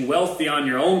rich and wealthy on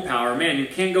your own power. Man, you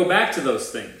can't go back to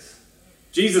those things.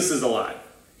 Jesus is alive.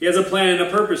 He has a plan and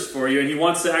a purpose for you, and he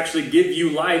wants to actually give you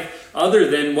life other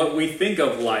than what we think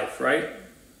of life, right?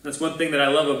 That's one thing that I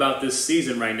love about this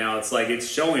season right now. It's like it's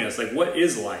showing us, like, what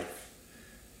is life?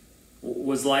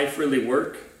 Was life really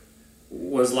work?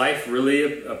 Was life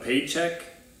really a paycheck?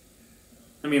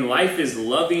 I mean, life is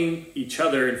loving each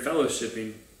other and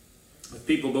fellowshipping with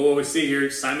people. But what we see here,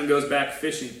 Simon goes back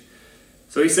fishing.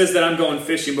 So he says that I'm going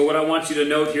fishing. But what I want you to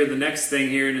note here, the next thing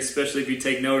here, and especially if you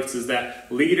take notes, is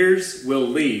that leaders will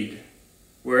lead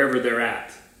wherever they're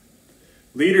at.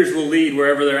 Leaders will lead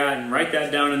wherever they're at, and write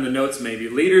that down in the notes maybe.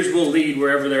 Leaders will lead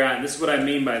wherever they're at. And this is what I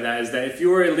mean by that, is that if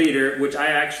you are a leader, which I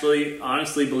actually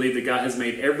honestly believe that God has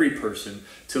made every person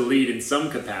to lead in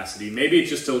some capacity. Maybe it's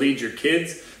just to lead your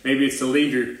kids. Maybe it's to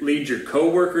lead your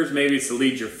co-workers. Maybe it's to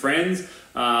lead your friends,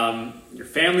 your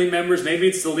family members. Maybe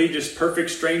it's to lead just perfect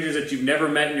strangers that you've never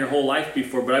met in your whole life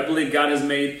before. But I believe God has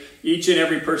made each and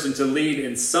every person to lead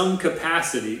in some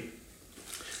capacity,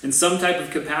 in some type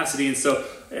of capacity. And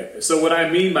so what I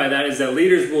mean by that is that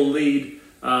leaders will lead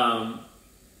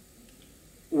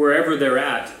wherever they're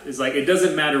at. It's like, it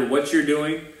doesn't matter what you're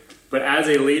doing, but as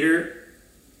a leader,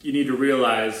 you need to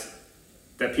realize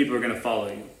that people are going to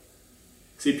follow you.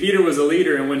 See, Peter was a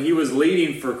leader, and when he was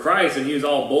leading for Christ and he was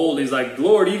all bold, he's like,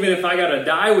 Lord, even if I got to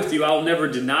die with you, I'll never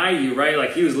deny you, right?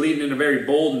 Like, he was leading in a very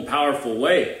bold and powerful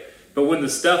way. But when the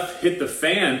stuff hit the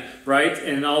fan, right,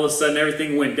 and all of a sudden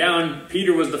everything went down,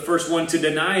 Peter was the first one to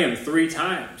deny him 3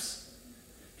 times.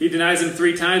 He denies him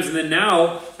 3 times, and then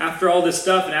now, after all this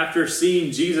stuff, and after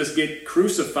seeing Jesus get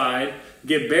crucified,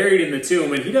 get buried in the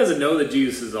tomb, and he doesn't know that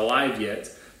Jesus is alive yet,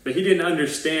 but he didn't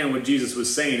understand what Jesus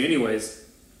was saying anyways.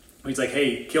 He's like,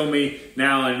 hey, kill me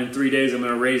now, and in 3 days I'm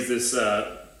going to raise this,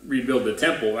 rebuild the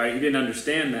temple, right? He didn't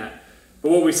understand that.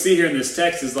 But what we see here in this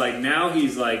text is like, now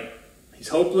he's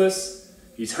hopeless,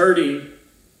 he's hurting,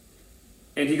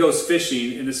 and he goes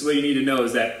fishing, and this is what you need to know,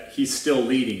 is that he's still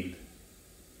leading.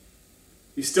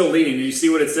 He's still leading. And you see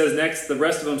what it says next? The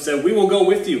rest of them said, we will go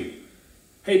with you.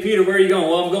 Hey, Peter, where are you going?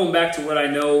 Well, I'm going back to what I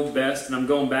know best, and I'm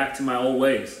going back to my old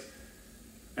ways.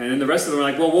 And then the rest of them are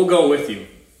like, well, we'll go with you.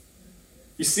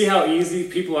 You see how easy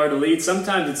people are to lead?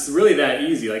 Sometimes it's really that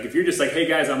easy. Like, if you're just like, hey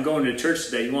guys, I'm going to church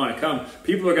today, you want to come?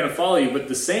 People are going to follow you. But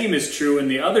the same is true in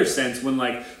the other sense when,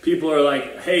 like, people are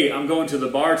like, hey, I'm going to the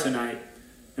bar tonight.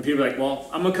 And people are like, well,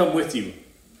 I'm going to come with you.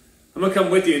 I'm going to come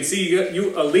with you. And see,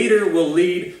 a leader will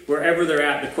lead wherever they're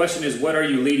at. The question is, what are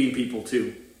you leading people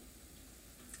to?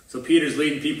 So Peter's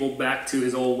leading people back to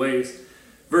his old ways.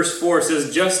 Verse 4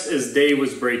 says, just as day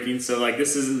was breaking, so like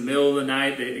this is in the middle of the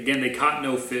night. They caught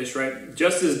no fish, right?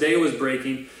 Just as day was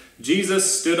breaking,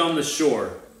 Jesus stood on the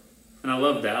shore. And I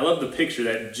love that. I love the picture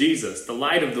that Jesus, the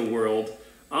light of the world,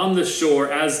 on the shore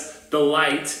as the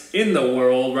light in the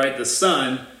world, right? The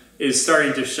sun is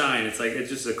starting to shine. It's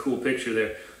just a cool picture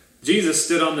there. Jesus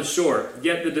stood on the shore,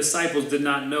 yet the disciples did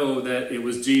not know that it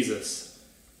was Jesus.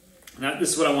 Now,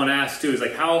 this is what I want to ask too, is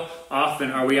like, how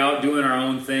often are we out doing our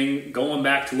own thing, going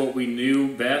back to what we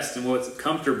knew best and what's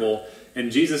comfortable,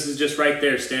 and Jesus is just right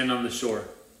there standing on the shore,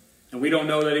 and we don't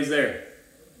know that he's there.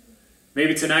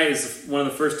 Maybe tonight is one of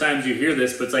the first times you hear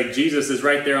this, but it's like Jesus is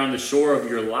right there on the shore of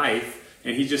your life,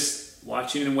 and he's just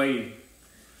watching and waiting.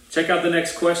 Check out the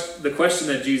next question, the question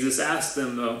that Jesus asked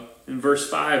them, though, in verse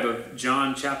 5 of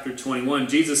John chapter 21.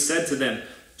 Jesus said to them,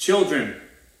 children,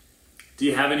 do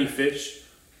you have any fish?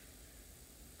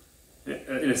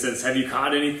 In a sense, have you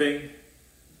caught anything?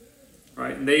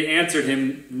 Right? And they answered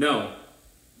him, no.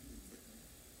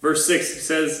 Verse 6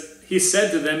 says, he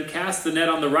said to them, cast the net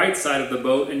on the right side of the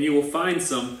boat and you will find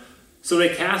some. So they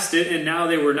cast it, and now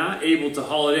they were not able to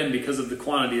haul it in because of the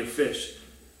quantity of fish.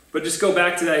 But just go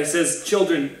back to that. He says,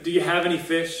 children, do you have any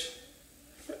fish?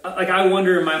 Like, I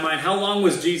wonder in my mind, how long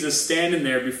was Jesus standing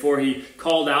there before he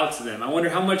called out to them? I wonder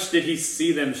how much did he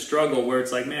see them struggle, where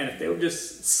it's like, man, if they would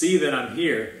just see that I'm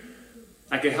here,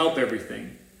 I could help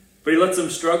everything. But he lets them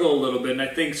struggle a little bit, and I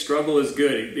think struggle is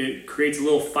good. It creates a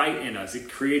little fight in us. It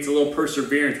creates a little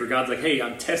perseverance where God's like, hey,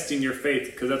 I'm testing your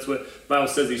faith, because that's what the Bible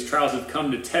says. These trials have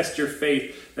come to test your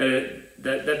faith, that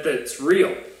it's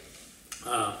real.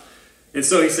 And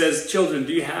so he says, children,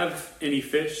 do you have any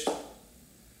fish?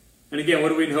 And again, what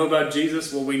do we know about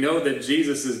Jesus? Well, we know that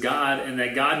Jesus is God and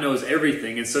that God knows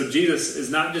everything. And so Jesus is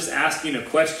not just asking a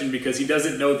question because he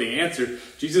doesn't know the answer.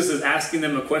 Jesus is asking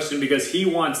them a question because he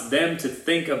wants them to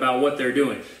think about what they're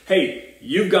doing. Hey,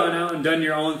 you've gone out and done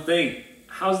your own thing.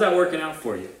 How's that working out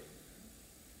for you?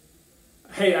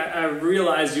 Hey, I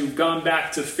realize you've gone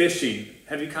back to fishing.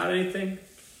 Have you caught anything?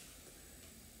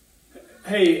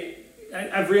 Hey,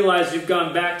 I've realized you've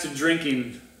gone back to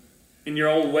drinking in your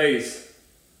old ways.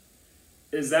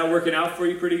 Is that working out for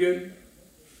you pretty good?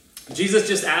 Jesus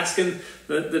just asking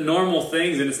the normal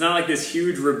things, and it's not like this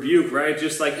huge rebuke, right?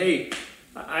 Just like, hey,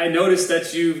 I noticed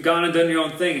that you've gone and done your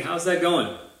own thing. How's that going?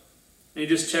 And he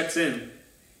just checks in.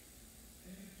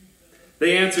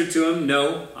 They answered to him,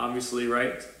 no, obviously,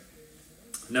 right?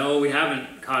 No, we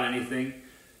haven't caught anything.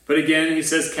 But again, he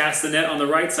says, cast the net on the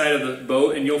right side of the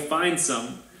boat and you'll find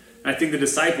some. I think the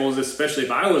disciples, especially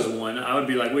if I was one, I would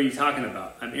be like, what are you talking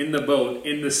about? I'm in the boat,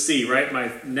 in the sea, right?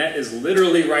 My net is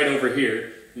literally right over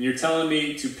here. And you're telling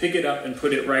me to pick it up and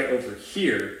put it right over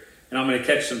here. And I'm going to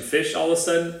catch some fish all of a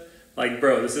sudden? Like,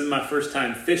 bro, this is my first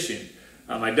time fishing.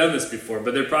 I've done this before.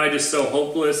 But they're probably just so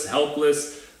hopeless,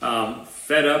 helpless,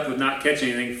 fed up with not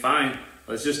catching anything. Fine,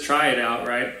 let's just try it out,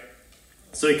 right?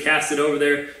 So he cast it over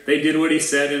there. They did what he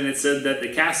said, and it said that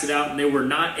they cast it out, and they were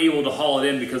not able to haul it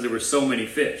in because there were so many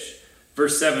fish.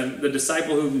 Verse 7, the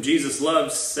disciple whom Jesus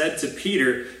loved said to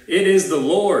Peter, it is the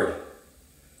Lord.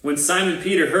 When Simon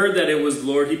Peter heard that it was the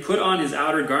Lord, he put on his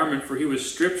outer garment, for he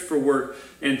was stripped for work,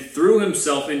 and threw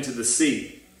himself into the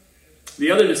sea.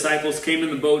 The other disciples came in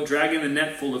the boat, dragging the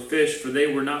net full of fish, for they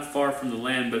were not far from the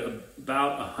land, but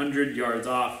about 100 yards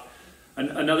off.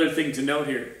 Another thing to note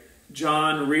here.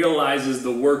 John realizes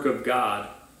the work of God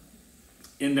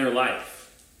in their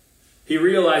life. He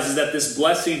realizes that this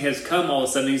blessing has come all of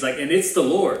a sudden. He's like, and it's the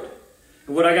Lord.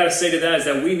 And what I got to say to that is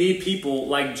that we need people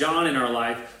like John in our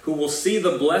life who will see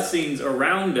the blessings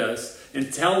around us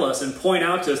and tell us and point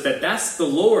out to us that that's the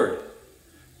Lord.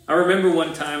 I remember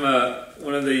one time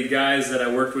one of the guys that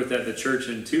I worked with at the church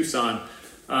in Tucson,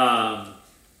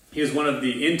 he was one of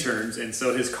the interns, and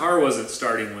so his car wasn't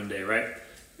starting one day, right?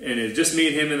 And it was just me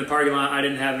and him in the parking lot. I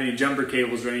didn't have any jumper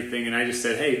cables or anything. And I just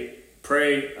said, hey,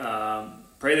 pray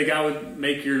that God would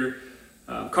make your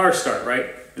car start, right?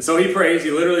 And so he prays. He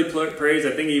literally prays.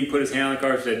 I think he even put his hand on the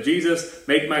car and said, Jesus,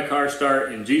 make my car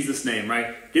start in Jesus' name,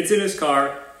 right? Gets in his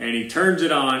car and he turns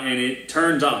it on and it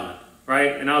turns on,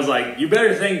 right? And I was like, you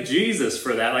better thank Jesus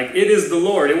for that. Like, it is the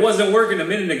Lord. It wasn't working a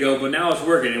minute ago, but now it's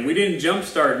working. And we didn't jump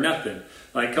start nothing.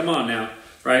 Like, come on now.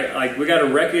 Right? Like, we got to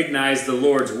recognize the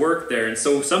Lord's work there. And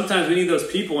so sometimes we need those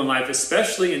people in life,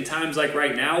 especially in times like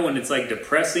right now when it's like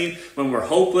depressing, when we're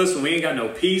hopeless, when we ain't got no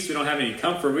peace, we don't have any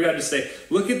comfort. We got to say,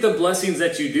 look at the blessings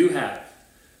that you do have.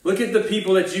 Look at the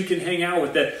people that you can hang out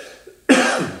with that.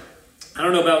 I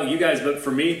don't know about you guys, but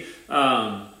for me,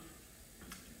 I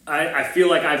feel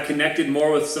like I've connected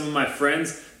more with some of my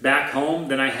friends back home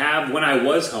than I have when I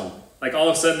was home. Like, all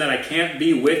of a sudden that I can't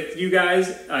be with you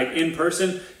guys, like, in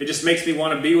person, it just makes me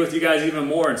want to be with you guys even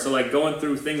more. And so, like, going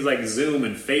through things like Zoom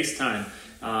and FaceTime,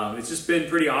 it's just been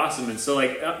pretty awesome. And so,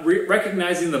 like,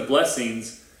 recognizing the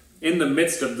blessings in the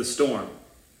midst of the storm.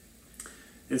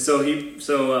 And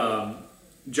so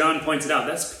John points it out.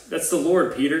 That's the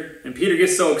Lord, Peter. And Peter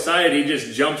gets so excited, he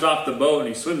just jumps off the boat and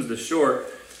he swims to shore.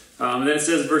 And then it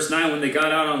says, verse 9, when they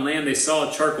got out on land, they saw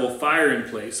a charcoal fire in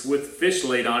place with fish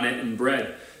laid on it and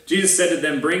bread. Jesus said to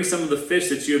them, bring some of the fish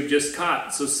that you have just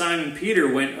caught. So Simon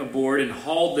Peter went aboard and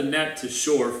hauled the net to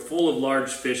shore full of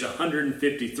large fish,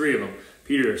 153 of them.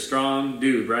 Peter, a strong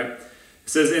dude, right? It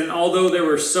says, and although there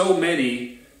were so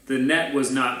many, the net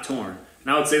was not torn.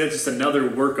 And I would say that's just another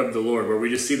work of the Lord, where we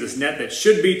just see this net that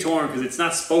should be torn because it's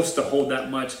not supposed to hold that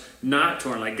much, not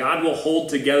torn. Like, God will hold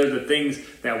together the things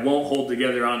that won't hold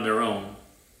together on their own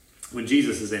when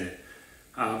Jesus is in it.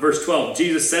 Verse 12,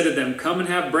 Jesus said to them, come and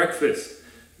have breakfast.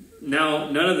 Now,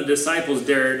 none of the disciples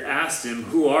dared ask him,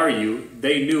 who are you?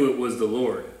 They knew it was the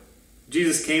Lord.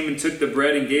 Jesus came and took the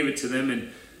bread and gave it to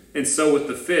them, and so with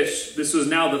the fish. This was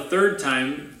now the third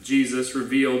time Jesus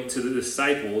revealed to the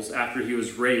disciples after he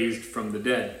was raised from the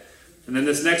dead. And then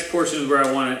this next portion is where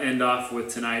I want to end off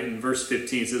with tonight. In verse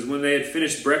 15, it says, when they had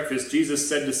finished breakfast, Jesus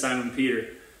said to Simon Peter,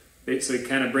 so he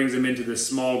kind of brings him into this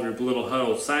small group, little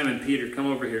huddle. Simon Peter, come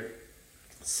over here.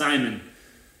 Simon.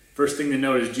 First thing to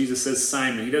note is Jesus says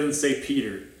Simon. He doesn't say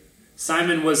Peter.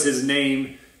 Simon was his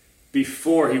name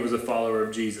before he was a follower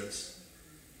of Jesus.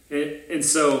 And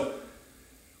so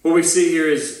what we see here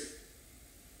is,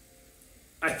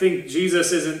 I think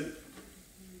Jesus isn't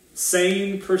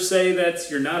saying per se that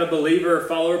you're not a believer or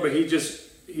follower, but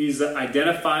he's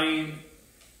identifying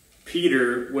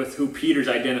Peter with who Peter's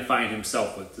identifying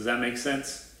himself with. Does that make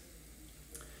sense?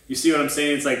 You see what I'm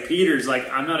saying? It's like Peter's like,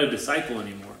 I'm not a disciple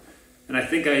anymore. And I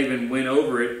think I even went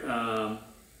over it. I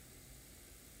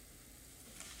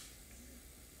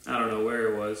don't know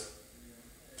where it was.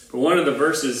 But one of the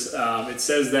verses, it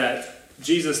says that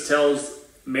Jesus tells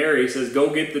Mary, says,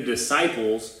 go get the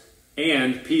disciples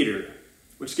and Peter.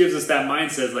 Which gives us that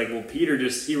mindset, like, well, Peter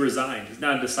he resigned. He's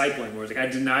not a disciple anymore. He's like, I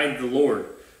denied the Lord.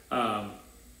 I'm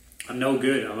no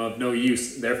good. I'm of no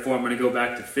use. Therefore, I'm going to go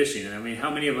back to fishing. And I mean,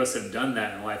 how many of us have done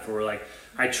that in life where we're like,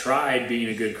 I tried being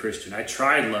a good Christian. I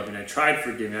tried loving. I tried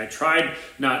forgiving. I tried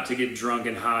not to get drunk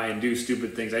and high and do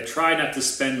stupid things. I tried not to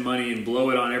spend money and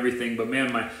blow it on everything. But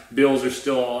man, my bills are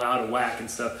still all out of whack and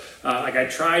stuff. Like I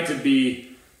tried to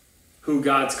be who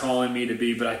God's calling me to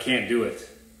be, but I can't do it.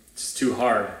 It's too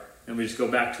hard. And we just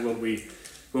go back to what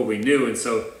we knew. And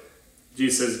so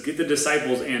Jesus says, get the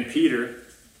disciples and Peter.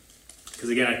 Because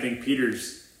again, I think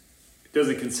Peter's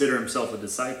doesn't consider himself a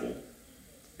disciple.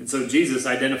 And so Jesus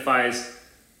identifies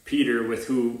Peter with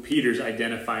who Peter's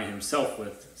identifying himself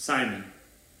with, Simon.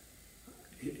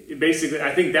 Basically,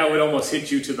 I think that would almost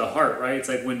hit you to the heart, right? It's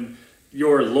like when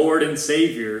your Lord and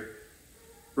Savior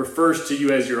refers to you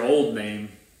as your old name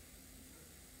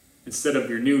instead of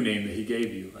your new name that he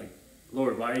gave you. Like,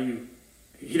 Lord, why are you...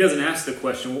 He doesn't ask the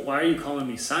question, why are you calling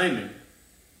me Simon?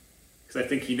 Because I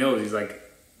think he knows. He's like,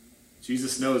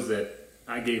 Jesus knows that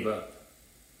I gave up.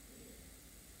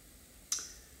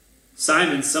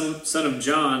 Simon, son of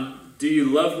John, do you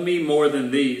love me more than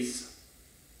these?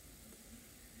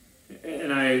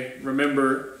 And I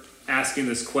remember asking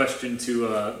this question to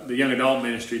the young adult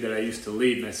ministry that I used to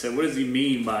lead. And I said, what does he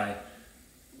mean by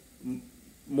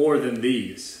more than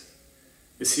these?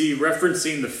 Is he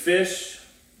referencing the fish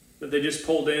that they just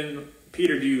pulled in?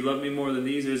 Peter, do you love me more than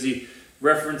these? Or is he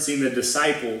referencing the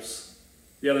disciples,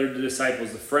 the other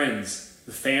disciples, the friends,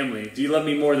 the family? Do you love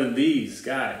me more than these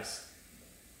guys?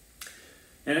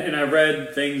 And I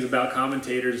read things about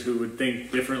commentators who would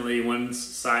think differently, one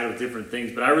side with different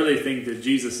things. But I really think that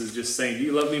Jesus is just saying, do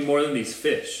you love me more than these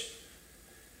fish?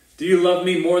 Do you love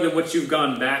me more than what you've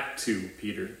gone back to,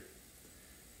 Peter?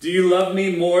 Do you love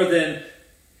me more than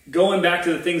going back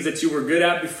to the things that you were good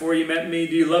at before you met me?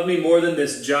 Do you love me more than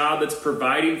this job that's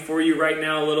providing for you right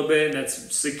now a little bit, and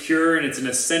that's secure, and it's an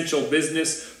essential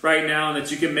business right now, and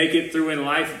that you can make it through in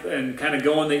life and kind of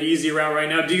go on the easy route right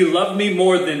now? Do you love me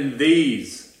more than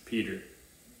these, Peter?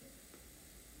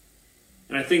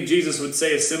 And I think Jesus would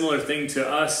say a similar thing to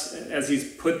us as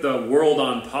he's put the world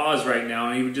on pause right now,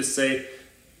 and he would just say,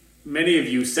 many of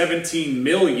you, 17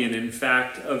 million in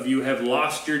fact, of you have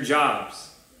lost your jobs.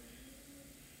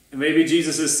 And maybe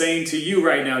Jesus is saying to you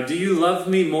right now, do you love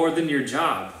me more than your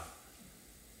job?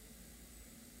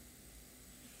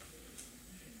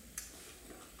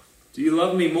 Do you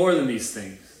love me more than these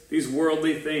things, these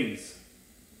worldly things?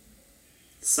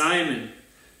 Simon,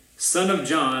 son of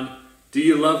John, do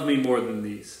you love me more than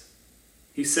these?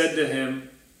 He said to him,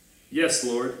 yes,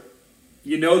 Lord,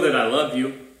 you know that I love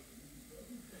you.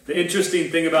 The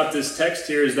interesting thing about this text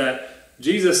here is that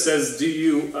Jesus says, do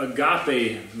you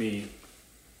agape me?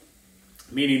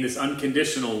 Meaning this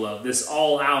unconditional love, this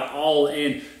all out, all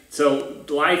in. So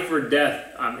life or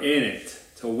death, I'm in it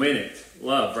to win it.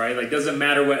 Love, right? Like, doesn't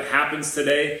matter what happens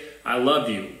today, I love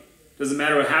you. Doesn't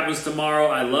matter what happens tomorrow,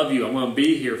 I love you. I'm going to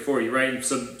be here for you, right? And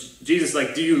so Jesus,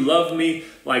 like, do you love me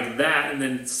like that? And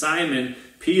then Simon,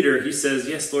 Peter, he says,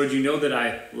 yes, Lord, you know that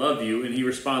I love you. And he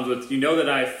responds with, you know that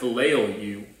I phileo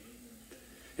you.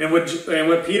 And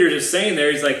what Peter's just saying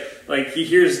there, he's like he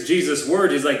hears Jesus'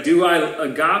 words. He's like, do I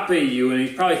agape you? And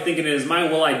he's probably thinking in his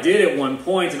mind, well, I did at one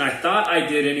point, and I thought I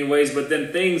did anyways, but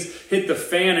then things hit the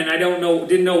fan, and I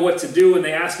didn't know what to do. And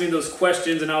they asked me those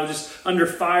questions, and I was just under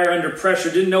fire, under pressure,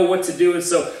 didn't know what to do.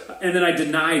 And then I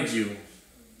denied you.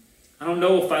 I don't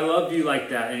know if I love you like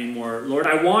that anymore, Lord.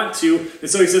 I want to.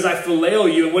 And so he says, I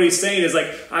phileo you. And what he's saying is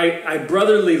like, I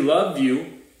brotherly love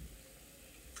you.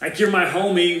 Like, you're my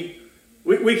homie.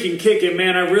 We can kick it,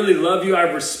 man. I really love you. I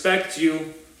respect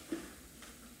you.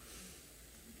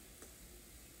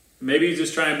 Maybe he's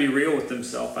just trying to be real with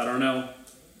himself. I don't know. And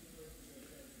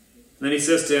then he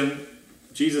says to him,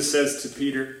 Jesus says to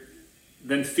Peter,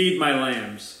 then feed my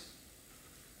lambs.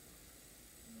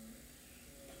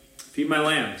 Feed my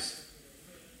lambs.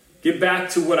 Get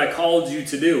back to what I called you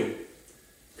to do.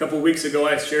 A couple of weeks ago,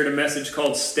 I shared a message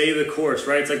called Stay the Course,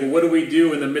 right? It's like, well, what do we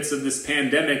do in the midst of this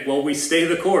pandemic? Well, we stay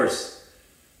the course.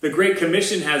 The Great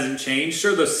Commission hasn't changed.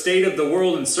 Sure, the state of the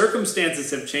world and circumstances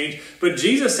have changed, but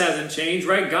Jesus hasn't changed,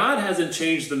 right? God hasn't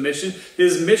changed the mission.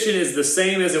 His mission is the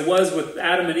same as it was with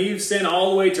Adam and Eve's sin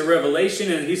all the way to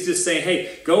Revelation, and he's just saying,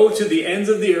 hey, go to the ends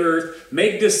of the earth,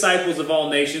 make disciples of all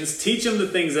nations, teach them the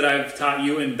things that I've taught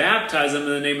you, and baptize them in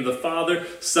the name of the Father,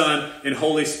 Son, and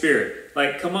Holy Spirit.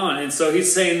 Like, come on. And so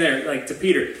he's saying there, like to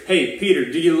Peter, hey,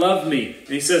 Peter, do you love me? And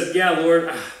he says, yeah,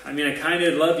 Lord, I mean, I kind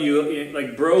of love you.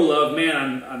 Like, bro love,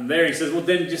 man, I'm there. He says, well,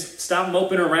 then just stop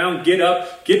moping around, get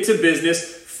up, get to business,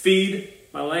 feed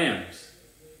my lambs.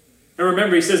 And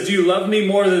remember, he says, do you love me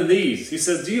more than these? He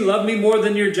says, do you love me more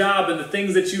than your job and the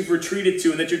things that you've retreated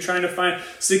to and that you're trying to find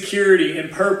security and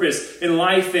purpose and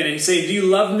life in? And he's saying, do you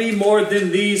love me more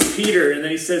than these, Peter? And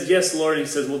then he says, yes, Lord. And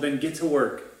he says, well, then get to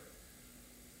work.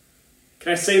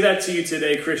 Can I say that to you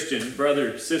today, Christian,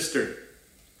 brother, sister?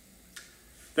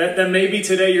 That maybe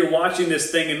today you're watching this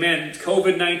thing and man,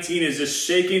 COVID-19 is just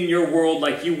shaking your world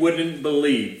like you wouldn't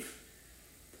believe.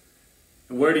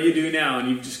 And where do you do now?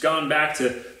 And you've just gone back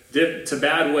to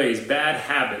bad ways, bad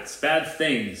habits, bad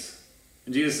things.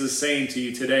 And Jesus is saying to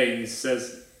you today, and he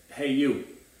says, hey, you,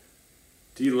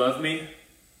 do you love me?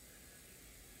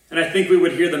 And I think we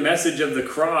would hear the message of the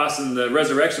cross and the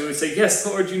resurrection. We would say, yes,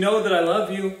 Lord, you know that I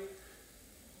love you.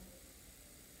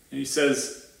 And he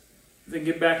says, then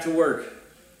get back to work.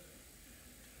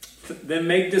 Then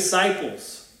make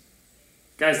disciples.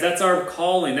 Guys, that's our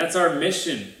calling. That's our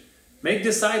mission. Make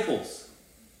disciples.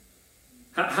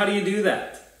 How do you do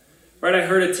that? Right, I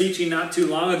heard a teaching not too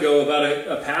long ago about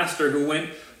a pastor who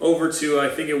went over to, I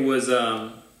think it was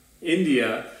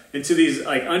India, into these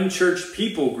like unchurched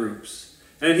people groups.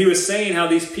 And he was saying how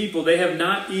these people, they have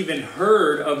not even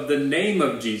heard of the name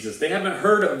of Jesus. They haven't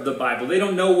heard of the Bible. They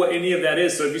don't know what any of that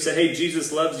is. So if you say, hey,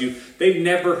 Jesus loves you, they've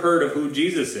never heard of who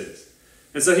Jesus is.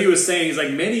 And so he was saying, he's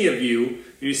like, many of you, and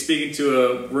he's speaking to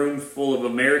a room full of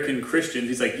American Christians,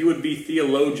 he's like, you would be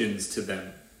theologians to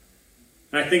them.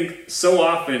 And I think so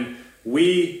often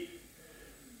we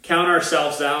count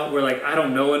ourselves out. We're like, I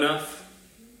don't know enough.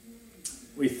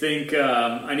 We think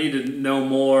I need to know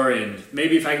more, and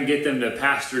maybe if I can get them to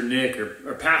Pastor Nick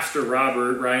or Pastor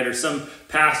Robert, right, or some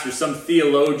pastor, some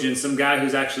theologian, some guy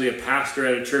who's actually a pastor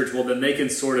at a church, well, then they can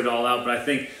sort it all out. But I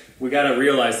think we got to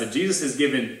realize that Jesus has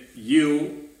given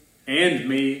you and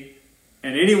me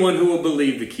and anyone who will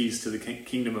believe the keys to the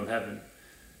kingdom of heaven.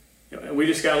 We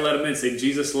just got to let him in and say,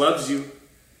 Jesus loves you.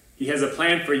 He has a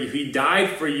plan for you. He died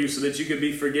for you so that you could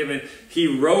be forgiven. He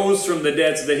rose from the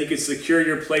dead so that he could secure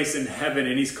your place in heaven.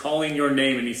 And he's calling your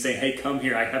name and he's saying, hey, come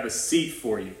here. I have a seat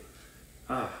for you.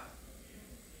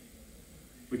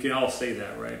 We can all say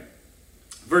that, right?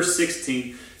 Verse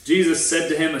 16, Jesus said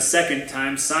to him a second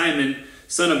time, Simon,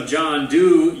 son of John,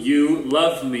 do you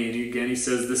love me? And again, he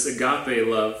says this agape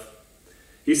love.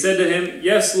 He said to him,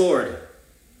 yes, Lord.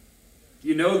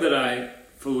 You know that I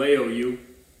phileo you.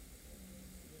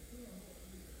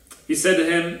 He said to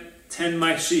him, tend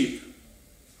my sheep.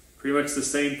 Pretty much the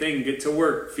same thing. Get to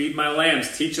work. Feed my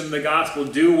lambs. Teach them the gospel.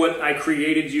 Do what I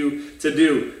created you to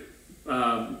do.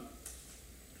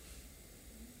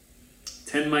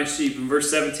 Tend my sheep. In verse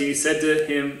 17, he said to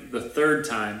him the third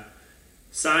time,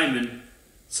 Simon,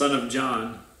 son of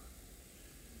John,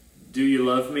 do you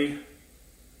love me?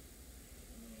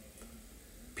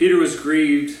 Peter was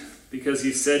grieved because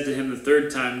he said to him the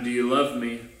third time, do you love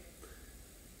me?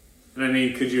 And I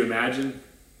mean, could you imagine?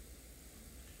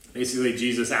 Basically,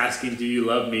 Jesus asking, do you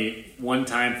love me? One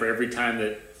time for every time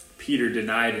that Peter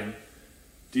denied him.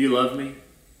 Do you love me?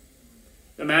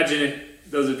 Imagine it,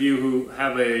 those of you who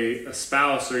have a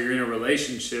spouse or you're in a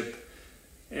relationship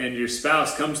and your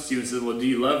spouse comes to you and says, well, do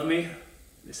you love me?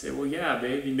 They say, well, yeah,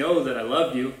 babe, you know that I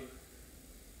love you.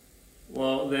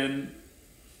 Well, then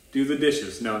do the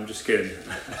dishes. No, I'm just kidding.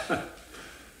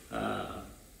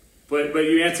 But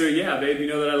you answer, yeah, babe, you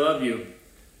know that I love you.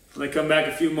 And they come back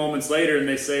a few moments later and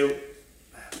they say,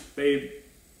 babe,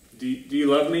 do you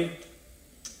love me?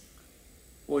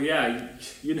 Well, yeah,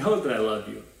 you know that I love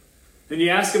you. Then you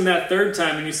ask them that third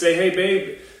time and you say, hey,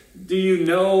 babe, do you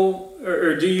know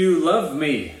or do you love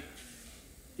me?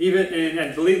 And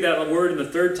I believe that word in the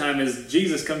third time is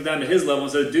Jesus comes down to his level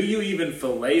and says, do you even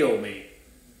phileo me?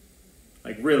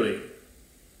 Like, really?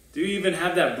 Do you even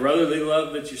have that brotherly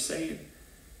love that you're saying?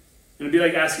 And it'd be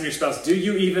like asking your spouse, do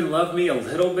you even love me a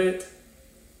little bit?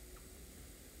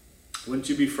 Wouldn't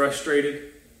you be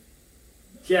frustrated?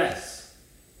 Yes.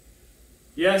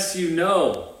 Yes, you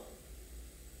know.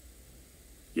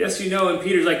 Yes, you know. And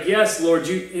Peter's like, yes, Lord.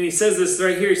 And he says this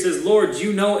right here. He says, Lord,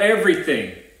 you know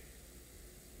everything.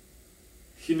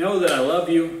 You know that I love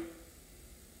you.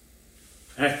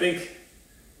 And I think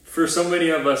for so many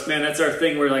of us, man, that's our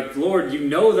thing. We're like, Lord, you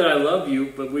know that I love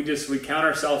you, but we count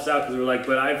ourselves out because we're like,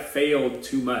 but I've failed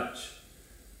too much.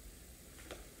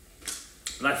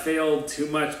 But I failed too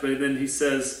much. But then he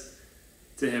says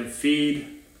to him, feed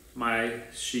my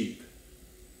sheep.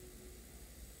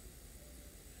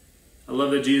 I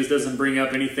love that Jesus doesn't bring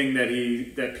up anything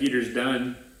that Peter's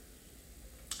done.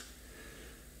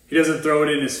 He doesn't throw it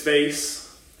in his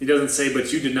face. He doesn't say,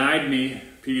 but you denied me,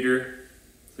 Peter.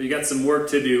 So you got some work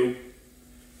to do.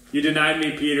 You denied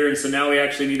me, Peter, and so now we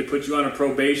actually need to put you on a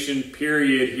probation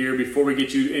period here before we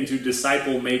get you into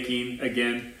disciple making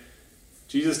again.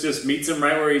 Jesus just meets him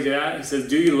right where he's at. He says,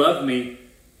 do you love me?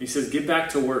 He says, get back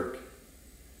to work.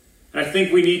 And I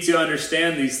think we need to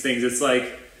understand these things. It's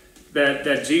like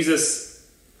that Jesus,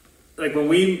 like when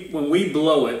we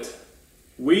blow it,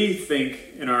 we think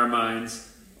in our minds,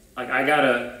 like, I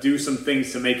gotta do some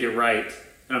things to make it right,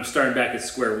 and I'm starting back at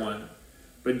square one.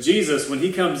 But Jesus, when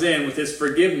he comes in with his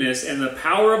forgiveness and the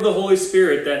power of the Holy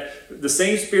Spirit, that the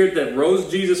same Spirit that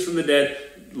rose Jesus from the dead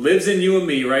lives in you and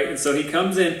me, right? And so he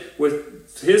comes in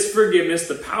with his forgiveness,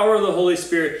 the power of the Holy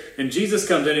Spirit, and Jesus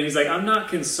comes in and he's like, I'm not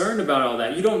concerned about all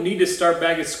that. You don't need to start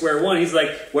back at square one. He's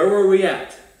like, where were we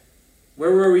at?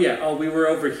 Where were we at? Oh, we were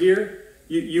over here.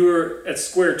 You were at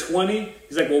square 20.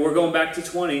 He's like, well, we're going back to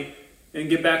 20 and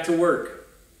get back to work.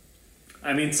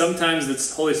 I mean, sometimes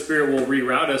the Holy Spirit will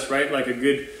reroute us, right? Like a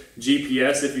good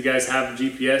GPS. If you guys have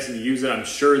GPS and you use it, I'm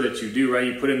sure that you do, right?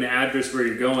 You put in the address where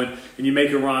you're going and you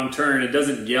make a wrong turn. It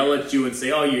doesn't yell at you and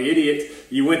say, oh, you idiot,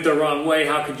 you went the wrong way.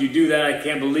 How could you do that? I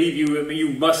can't believe you. I mean, you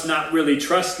must not really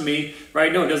trust me,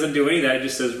 right? No, it doesn't do any of that. It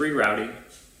just says rerouting.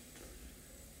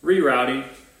 Rerouting.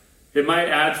 It might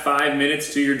add 5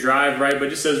 minutes to your drive, right? But it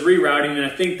just says rerouting. And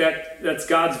I think that's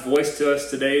God's voice to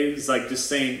us today. It's like just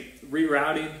saying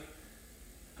rerouting.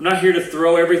 I'm not here to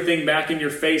throw everything back in your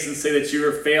face and say that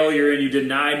you're a failure and you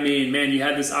denied me and man, you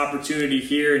had this opportunity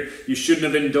here and you shouldn't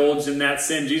have indulged in that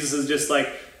sin. Jesus is just like,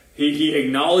 he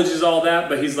acknowledges all that,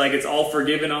 but he's like, it's all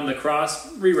forgiven on the cross.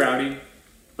 Rerouting.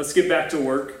 Let's get back to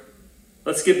work.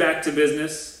 Let's get back to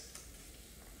business.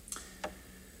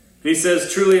 And he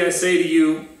says, truly I say to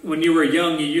you, when you were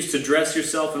young, you used to dress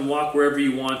yourself and walk wherever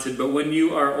you wanted. But when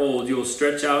you are old, you will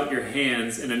stretch out your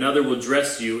hands, and another will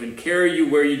dress you and carry you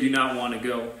where you do not want to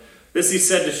go. This he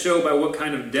said to show by what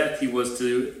kind of death he was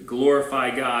to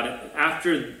glorify God.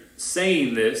 After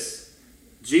saying this,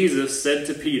 Jesus said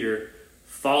to Peter,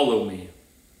 follow me.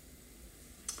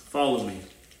 Follow me.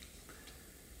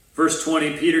 Verse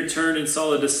 20, Peter turned and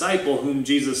saw a disciple whom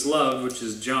Jesus loved, which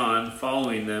is John,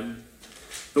 following them.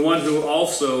 The one who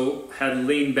also had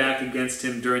leaned back against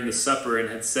him during the supper and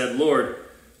had said, Lord,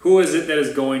 who is it that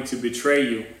is going to betray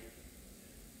you?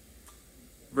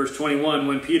 Verse 21,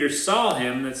 when Peter saw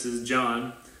him, this is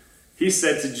John, he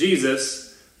said to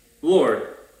Jesus, Lord,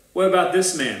 what about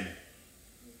this man?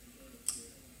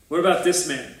 What about this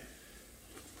man?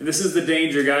 And this is the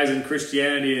danger, guys, in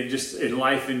Christianity and just in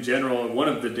life in general. One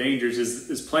of the dangers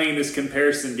is playing this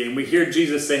comparison game. We hear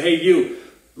Jesus say, hey, you,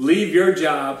 leave your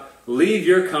job, leave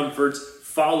your comforts,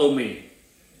 follow me,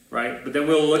 right? But then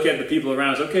we'll look at the people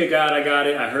around us. Okay, God, I got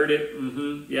it. I heard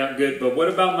it. Yeah, good. But what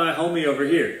about my homie over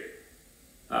here?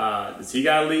 Does he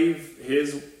got to leave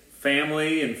his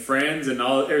family and friends and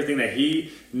everything that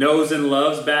he knows and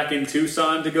loves back in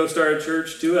Tucson to go start a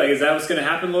church too? Like, is that what's going to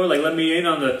happen, Lord? Like, let me in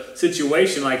on the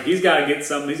situation. Like, he's got to get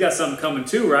something. He's got something coming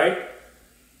too, right?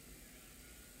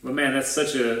 But man, that's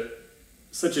such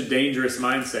a dangerous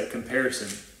mindset comparison.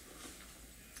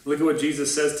 Look at what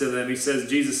Jesus says to them.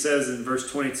 Jesus says in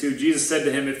verse 22, Jesus said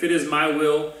to him, if it is my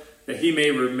will that he may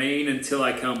remain until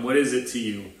I come, what is it to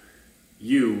you?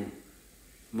 You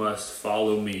must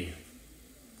follow me.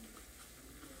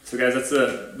 So guys, that's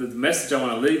the message I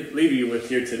want to leave you with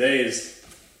here today is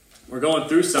we're going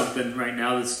through something right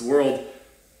now. This world,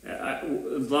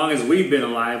 as long as we've been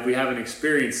alive, we haven't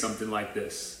experienced something like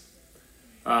this.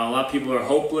 A lot of people are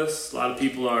hopeless. A lot of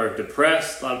people are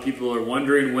depressed. A lot of people are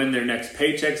wondering when their next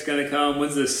paycheck's going to come.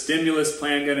 When's the stimulus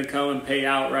plan going to come and pay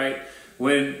out, right?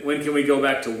 When can we go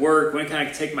back to work? When can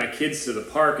I take my kids to the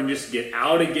park and just get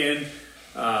out again?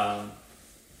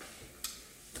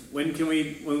 When can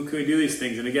we do these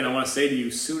things? And again, I want to say to you,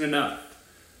 soon enough.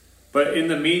 But in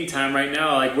the meantime, right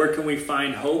now, like, where can we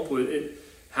find hope?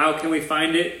 How can we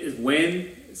find it?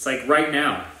 When? It's like right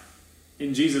now.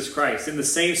 In Jesus Christ, in the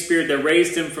same Spirit that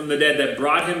raised him from the dead, that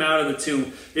brought him out of the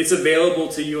tomb. It's available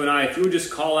to you and I. If you would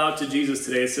just call out to Jesus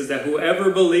today, it says that whoever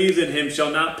believes in him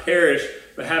shall not perish,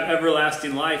 but have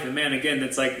everlasting life. And man, again,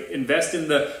 it's like invest in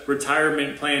the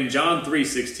retirement plan, John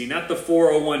 3:16, not the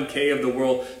 401k of the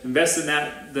world. Invest in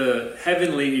that, the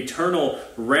heavenly, eternal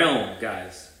realm,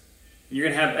 guys. and you're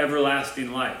going to have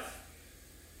everlasting life.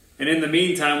 And in the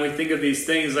meantime, we think of these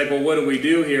things like, well, what do we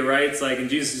do here, right? It's like, and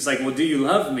Jesus is like, well, do you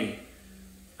love me?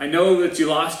 I know that you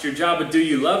lost your job, but do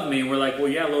you love me? And we're like, well,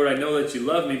 yeah, Lord, I know that you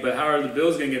love me, but how are the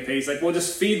bills going to get paid? He's like, well,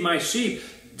 just feed my sheep.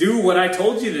 Do what I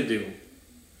told you to do.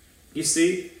 You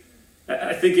see?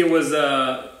 I think it was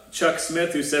Chuck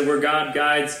Smith who said, where God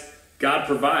guides, God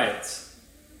provides.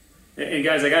 And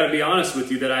guys, I got to be honest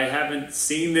with you that I haven't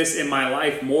seen this in my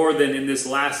life more than in this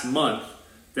last month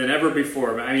than ever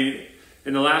before. I mean,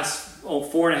 in the last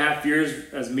 4.5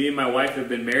 years, as me and my wife have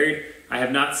been married, I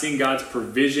have not seen God's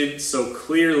provision so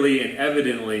clearly and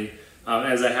evidently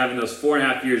as I have in those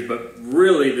 4.5 years, but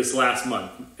really this last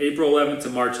month, April 11th to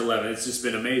March 11th, it's just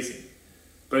been amazing.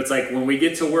 But it's like when we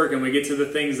get to work and we get to the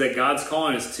things that God's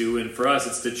calling us to, and for us,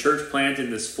 it's the church plant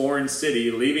in this foreign city,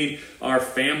 leaving our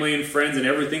family and friends and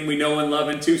everything we know and love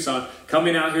in Tucson,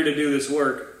 coming out here to do this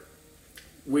work.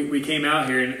 We came out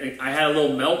here and I had a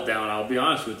little meltdown, I'll be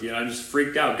honest with you. And I just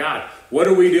freaked out. God, what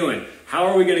are we doing? How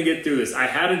are we going to get through this? I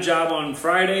had a job on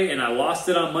Friday and I lost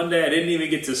it on Monday. I didn't even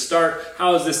get to start.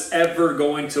 How is this ever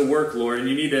going to work, Lord? And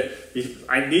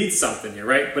I need something here,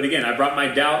 right? But again, I brought my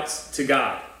doubts to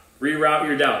God. Reroute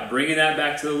your doubt, bringing that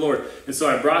back to the Lord. And so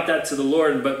I brought that to the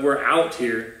Lord, but we're out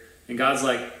here and God's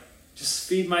like, just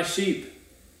feed my sheep.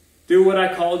 Do what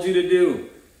I called you to do.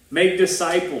 Make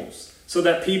disciples, so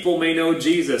that people may know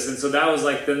Jesus. And so that was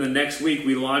like, then the next week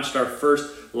we launched our first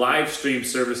live stream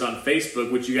service on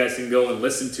Facebook, which you guys can go and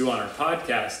listen to on our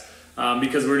podcast,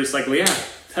 because we're just like, well, yeah,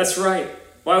 that's right.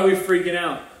 Why are we freaking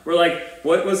out? We're like,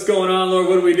 what's going on, Lord?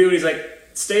 What do we do? And he's like,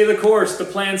 stay the course. The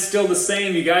plan's still the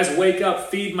same. You guys wake up,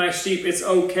 feed my sheep. It's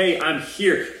okay. I'm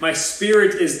here. My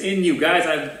spirit is in you.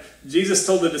 Guys, Jesus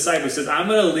told the disciples, he says, I'm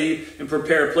going to leave and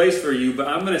prepare a place for you, but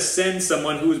I'm going to send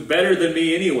someone who's better than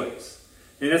me anyways.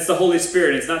 And that's the Holy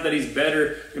Spirit. It's not that he's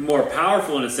better and more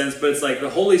powerful in a sense, but it's like the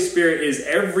Holy Spirit is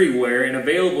everywhere and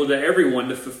available to everyone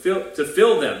to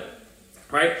fill them.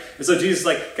 Right? And so Jesus is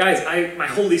like, guys, my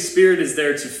Holy Spirit is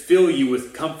there to fill you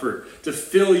with comfort, to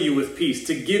fill you with peace,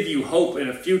 to give you hope in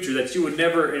a future that you would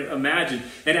never imagine.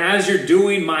 And as you're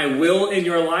doing my will in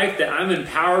your life that I'm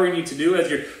empowering you to do, as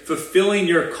you're fulfilling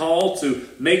your call to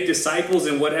make disciples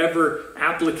in whatever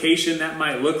application that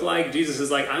might look like, Jesus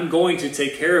is like, I'm going to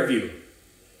take care of you.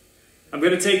 I'm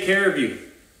going to take care of you.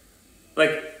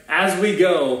 Like, as we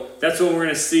go, that's when we're going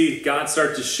to see God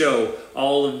start to show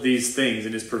all of these things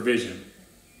in his provision.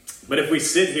 But if we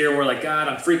sit here and we're like, God,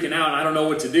 I'm freaking out, and I don't know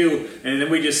what to do, and then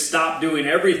we just stop doing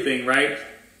everything, right?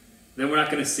 Then we're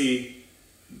not going to see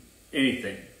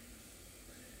anything.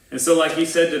 And so like he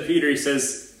said to Peter, he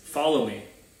says, follow me,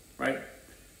 right?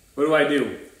 What do I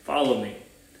do? Follow me.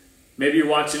 Maybe you're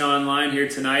watching online here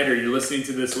tonight, or you're listening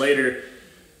to this later,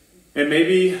 and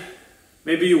maybe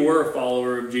you were a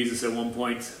follower of Jesus at one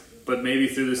point, but maybe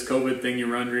through this COVID thing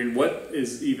you're wondering, what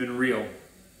is even real?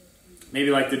 Maybe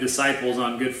like the disciples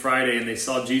on Good Friday, and they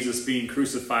saw Jesus being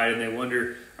crucified, and they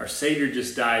wonder, our Savior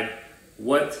just died.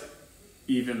 What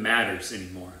even matters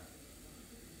anymore?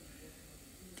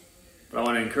 But I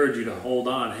want to encourage you to hold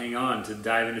on, hang on, to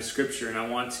dive into Scripture, and I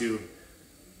want to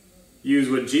use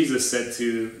what Jesus said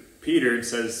to Peter and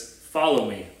says, follow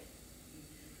me.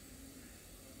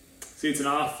 See, it's an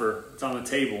offer. It's on the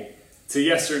table. It's a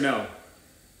yes or no.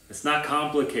 It's not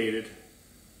complicated.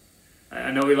 I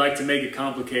know we like to make it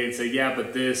complicated and say, yeah,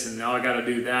 but this, and now I got to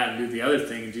do that and do the other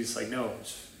thing. And Jesus is like, no,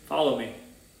 just follow me.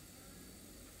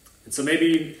 And so maybe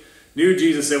you knew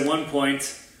Jesus at one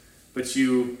point, but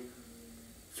you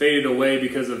faded away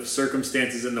because of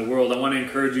circumstances in the world. I want to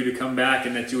encourage you to come back,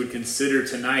 and that you would consider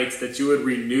tonight, that you would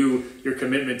renew your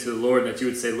commitment to the Lord, and that you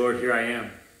would say, Lord, here I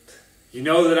am. You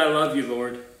know that I love you,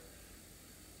 Lord.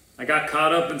 I got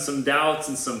caught up in some doubts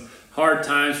and some hard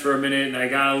times for a minute, and I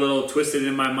got a little twisted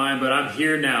in my mind, but I'm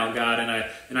here now, God,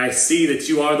 and I see that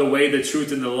you are the way, the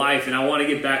truth, and the life, and I want to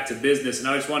get back to business. And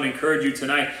I just want to encourage you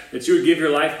tonight that you would give your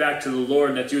life back to the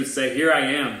Lord, and that you would say, here I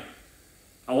am.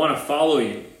 I want to follow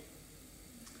you.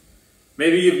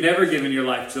 Maybe you've never given your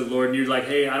life to the Lord, and you're like,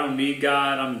 hey, I don't need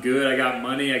God. I'm good. I got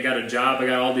money. I got a job. I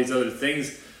got all these other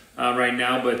things right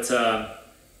now, but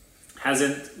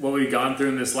hasn't what we've gone through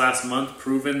in this last month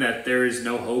proven that there is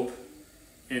no hope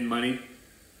in money?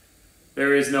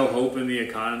 There is no hope in the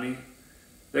economy.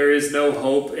 There is no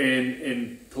hope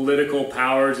in political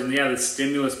powers. And yeah, the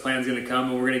stimulus plan is going to come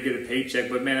and we're going to get a paycheck,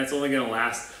 but man, that's only going to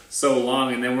last so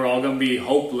long, and then we're all going to be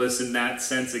hopeless in that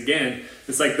sense again.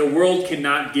 It's like the world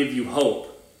cannot give you hope.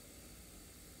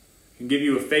 It can give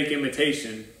you a fake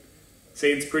imitation.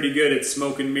 Satan's pretty good at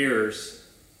smoke and mirrors.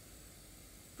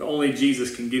 But only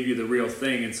Jesus can give you the real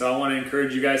thing. And so I want to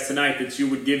encourage you guys tonight that you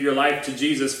would give your life to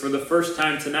Jesus for the first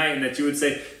time tonight, and that you would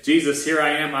say, Jesus, here I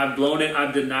am. I've blown it.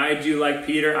 I've denied you like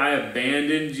Peter. I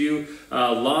abandoned you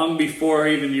long before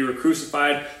even you were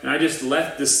crucified, and I just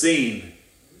left the scene.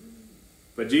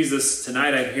 But Jesus,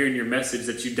 tonight I'm hearing your message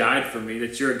that you died for me,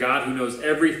 that you're a God who knows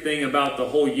everything about the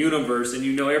whole universe, and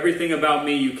you know everything about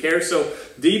me. You care so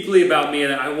deeply about me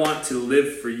that I want to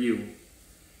live for you.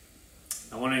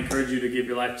 I want to encourage you to give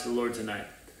your life to the Lord tonight.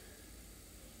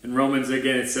 In Romans,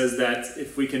 again, it says that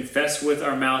if we confess with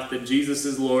our mouth that Jesus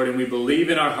is Lord and we believe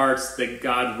in our hearts that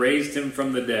God raised him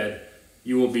from the dead,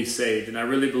 you will be saved. And I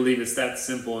really believe it's that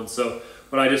simple. And so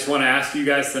what I just want to ask you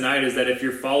guys tonight is that if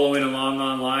you're following along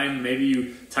online, maybe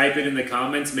you type it in the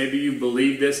comments. Maybe you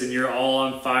believe this and you're all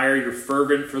on fire. You're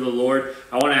fervent for the Lord.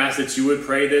 I want to ask that you would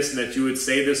pray this and that you would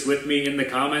say this with me in the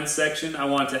comments section. I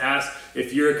want to ask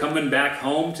if you're coming back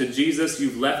home to Jesus,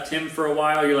 you've left him for a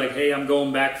while. You're like, hey, I'm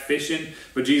going back fishing.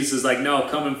 But Jesus is like, no,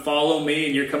 come and follow me.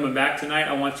 And you're coming back tonight.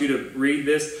 I want you to read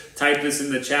this, type this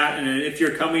in the chat. And then if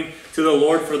you're coming to the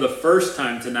Lord for the first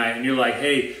time tonight and you're like,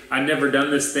 hey, I've never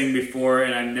done this thing before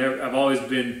and I've always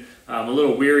been a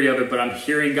little weary of it, but I'm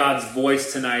hearing God's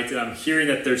voice tonight, and I'm hearing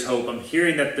that there's hope. I'm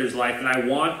hearing that there's life, and I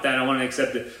want that. I want to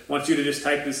accept it. I want you to just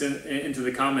type this into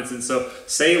the comments. And so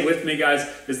say it with me, guys,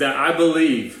 is that I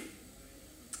believe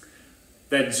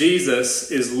that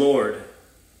Jesus is Lord,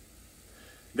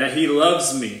 that he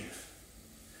loves me,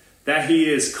 that he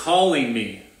is calling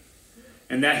me,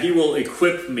 and that he will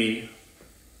equip me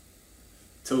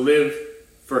to live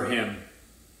for him.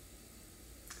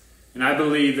 And I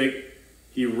believe that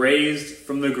he raised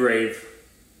from the grave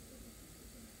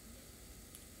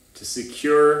to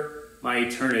secure my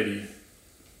eternity.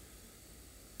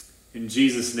 In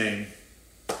Jesus' name,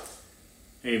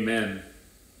 amen.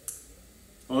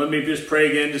 Well, let me just pray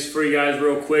again just for you guys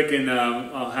real quick, and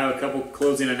I'll have a couple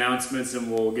closing announcements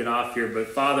and we'll get off here. But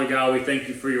Father God, we thank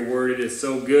you for your word. It is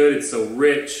so good. It's so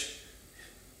rich.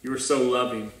 You are so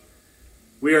loving.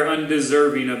 We are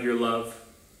undeserving of your love,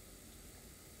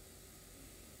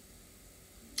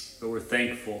 but we're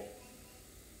thankful.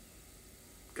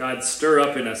 God, stir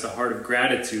up in us a heart of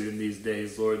gratitude in these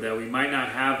days, Lord, that we might not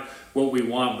have what we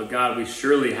want, but God, we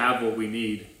surely have what we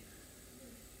need.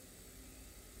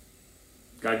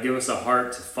 God, give us a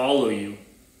heart to follow you.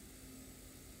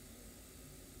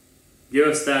 Give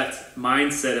us that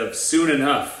mindset of soon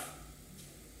enough,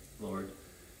 Lord.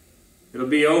 It'll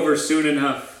be over soon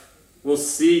enough. We'll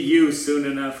see you soon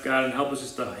enough, God, and help us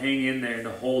just to hang in there and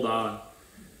to hold on.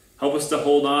 Help us to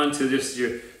hold on to just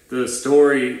the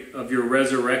story of your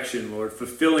resurrection, Lord,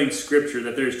 fulfilling Scripture,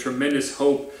 that there's tremendous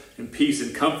hope and peace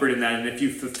and comfort in that. And if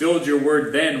you fulfilled your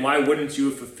word then, why wouldn't you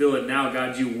fulfill it now?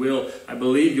 God, you will. I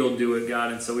believe you'll do it,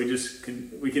 God. And so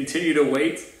we continue to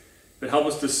wait, but help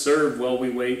us to serve while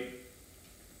we wait.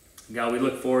 God, we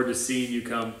look forward to seeing you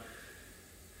come.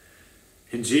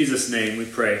 In Jesus' name we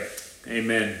pray.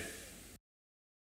 Amen.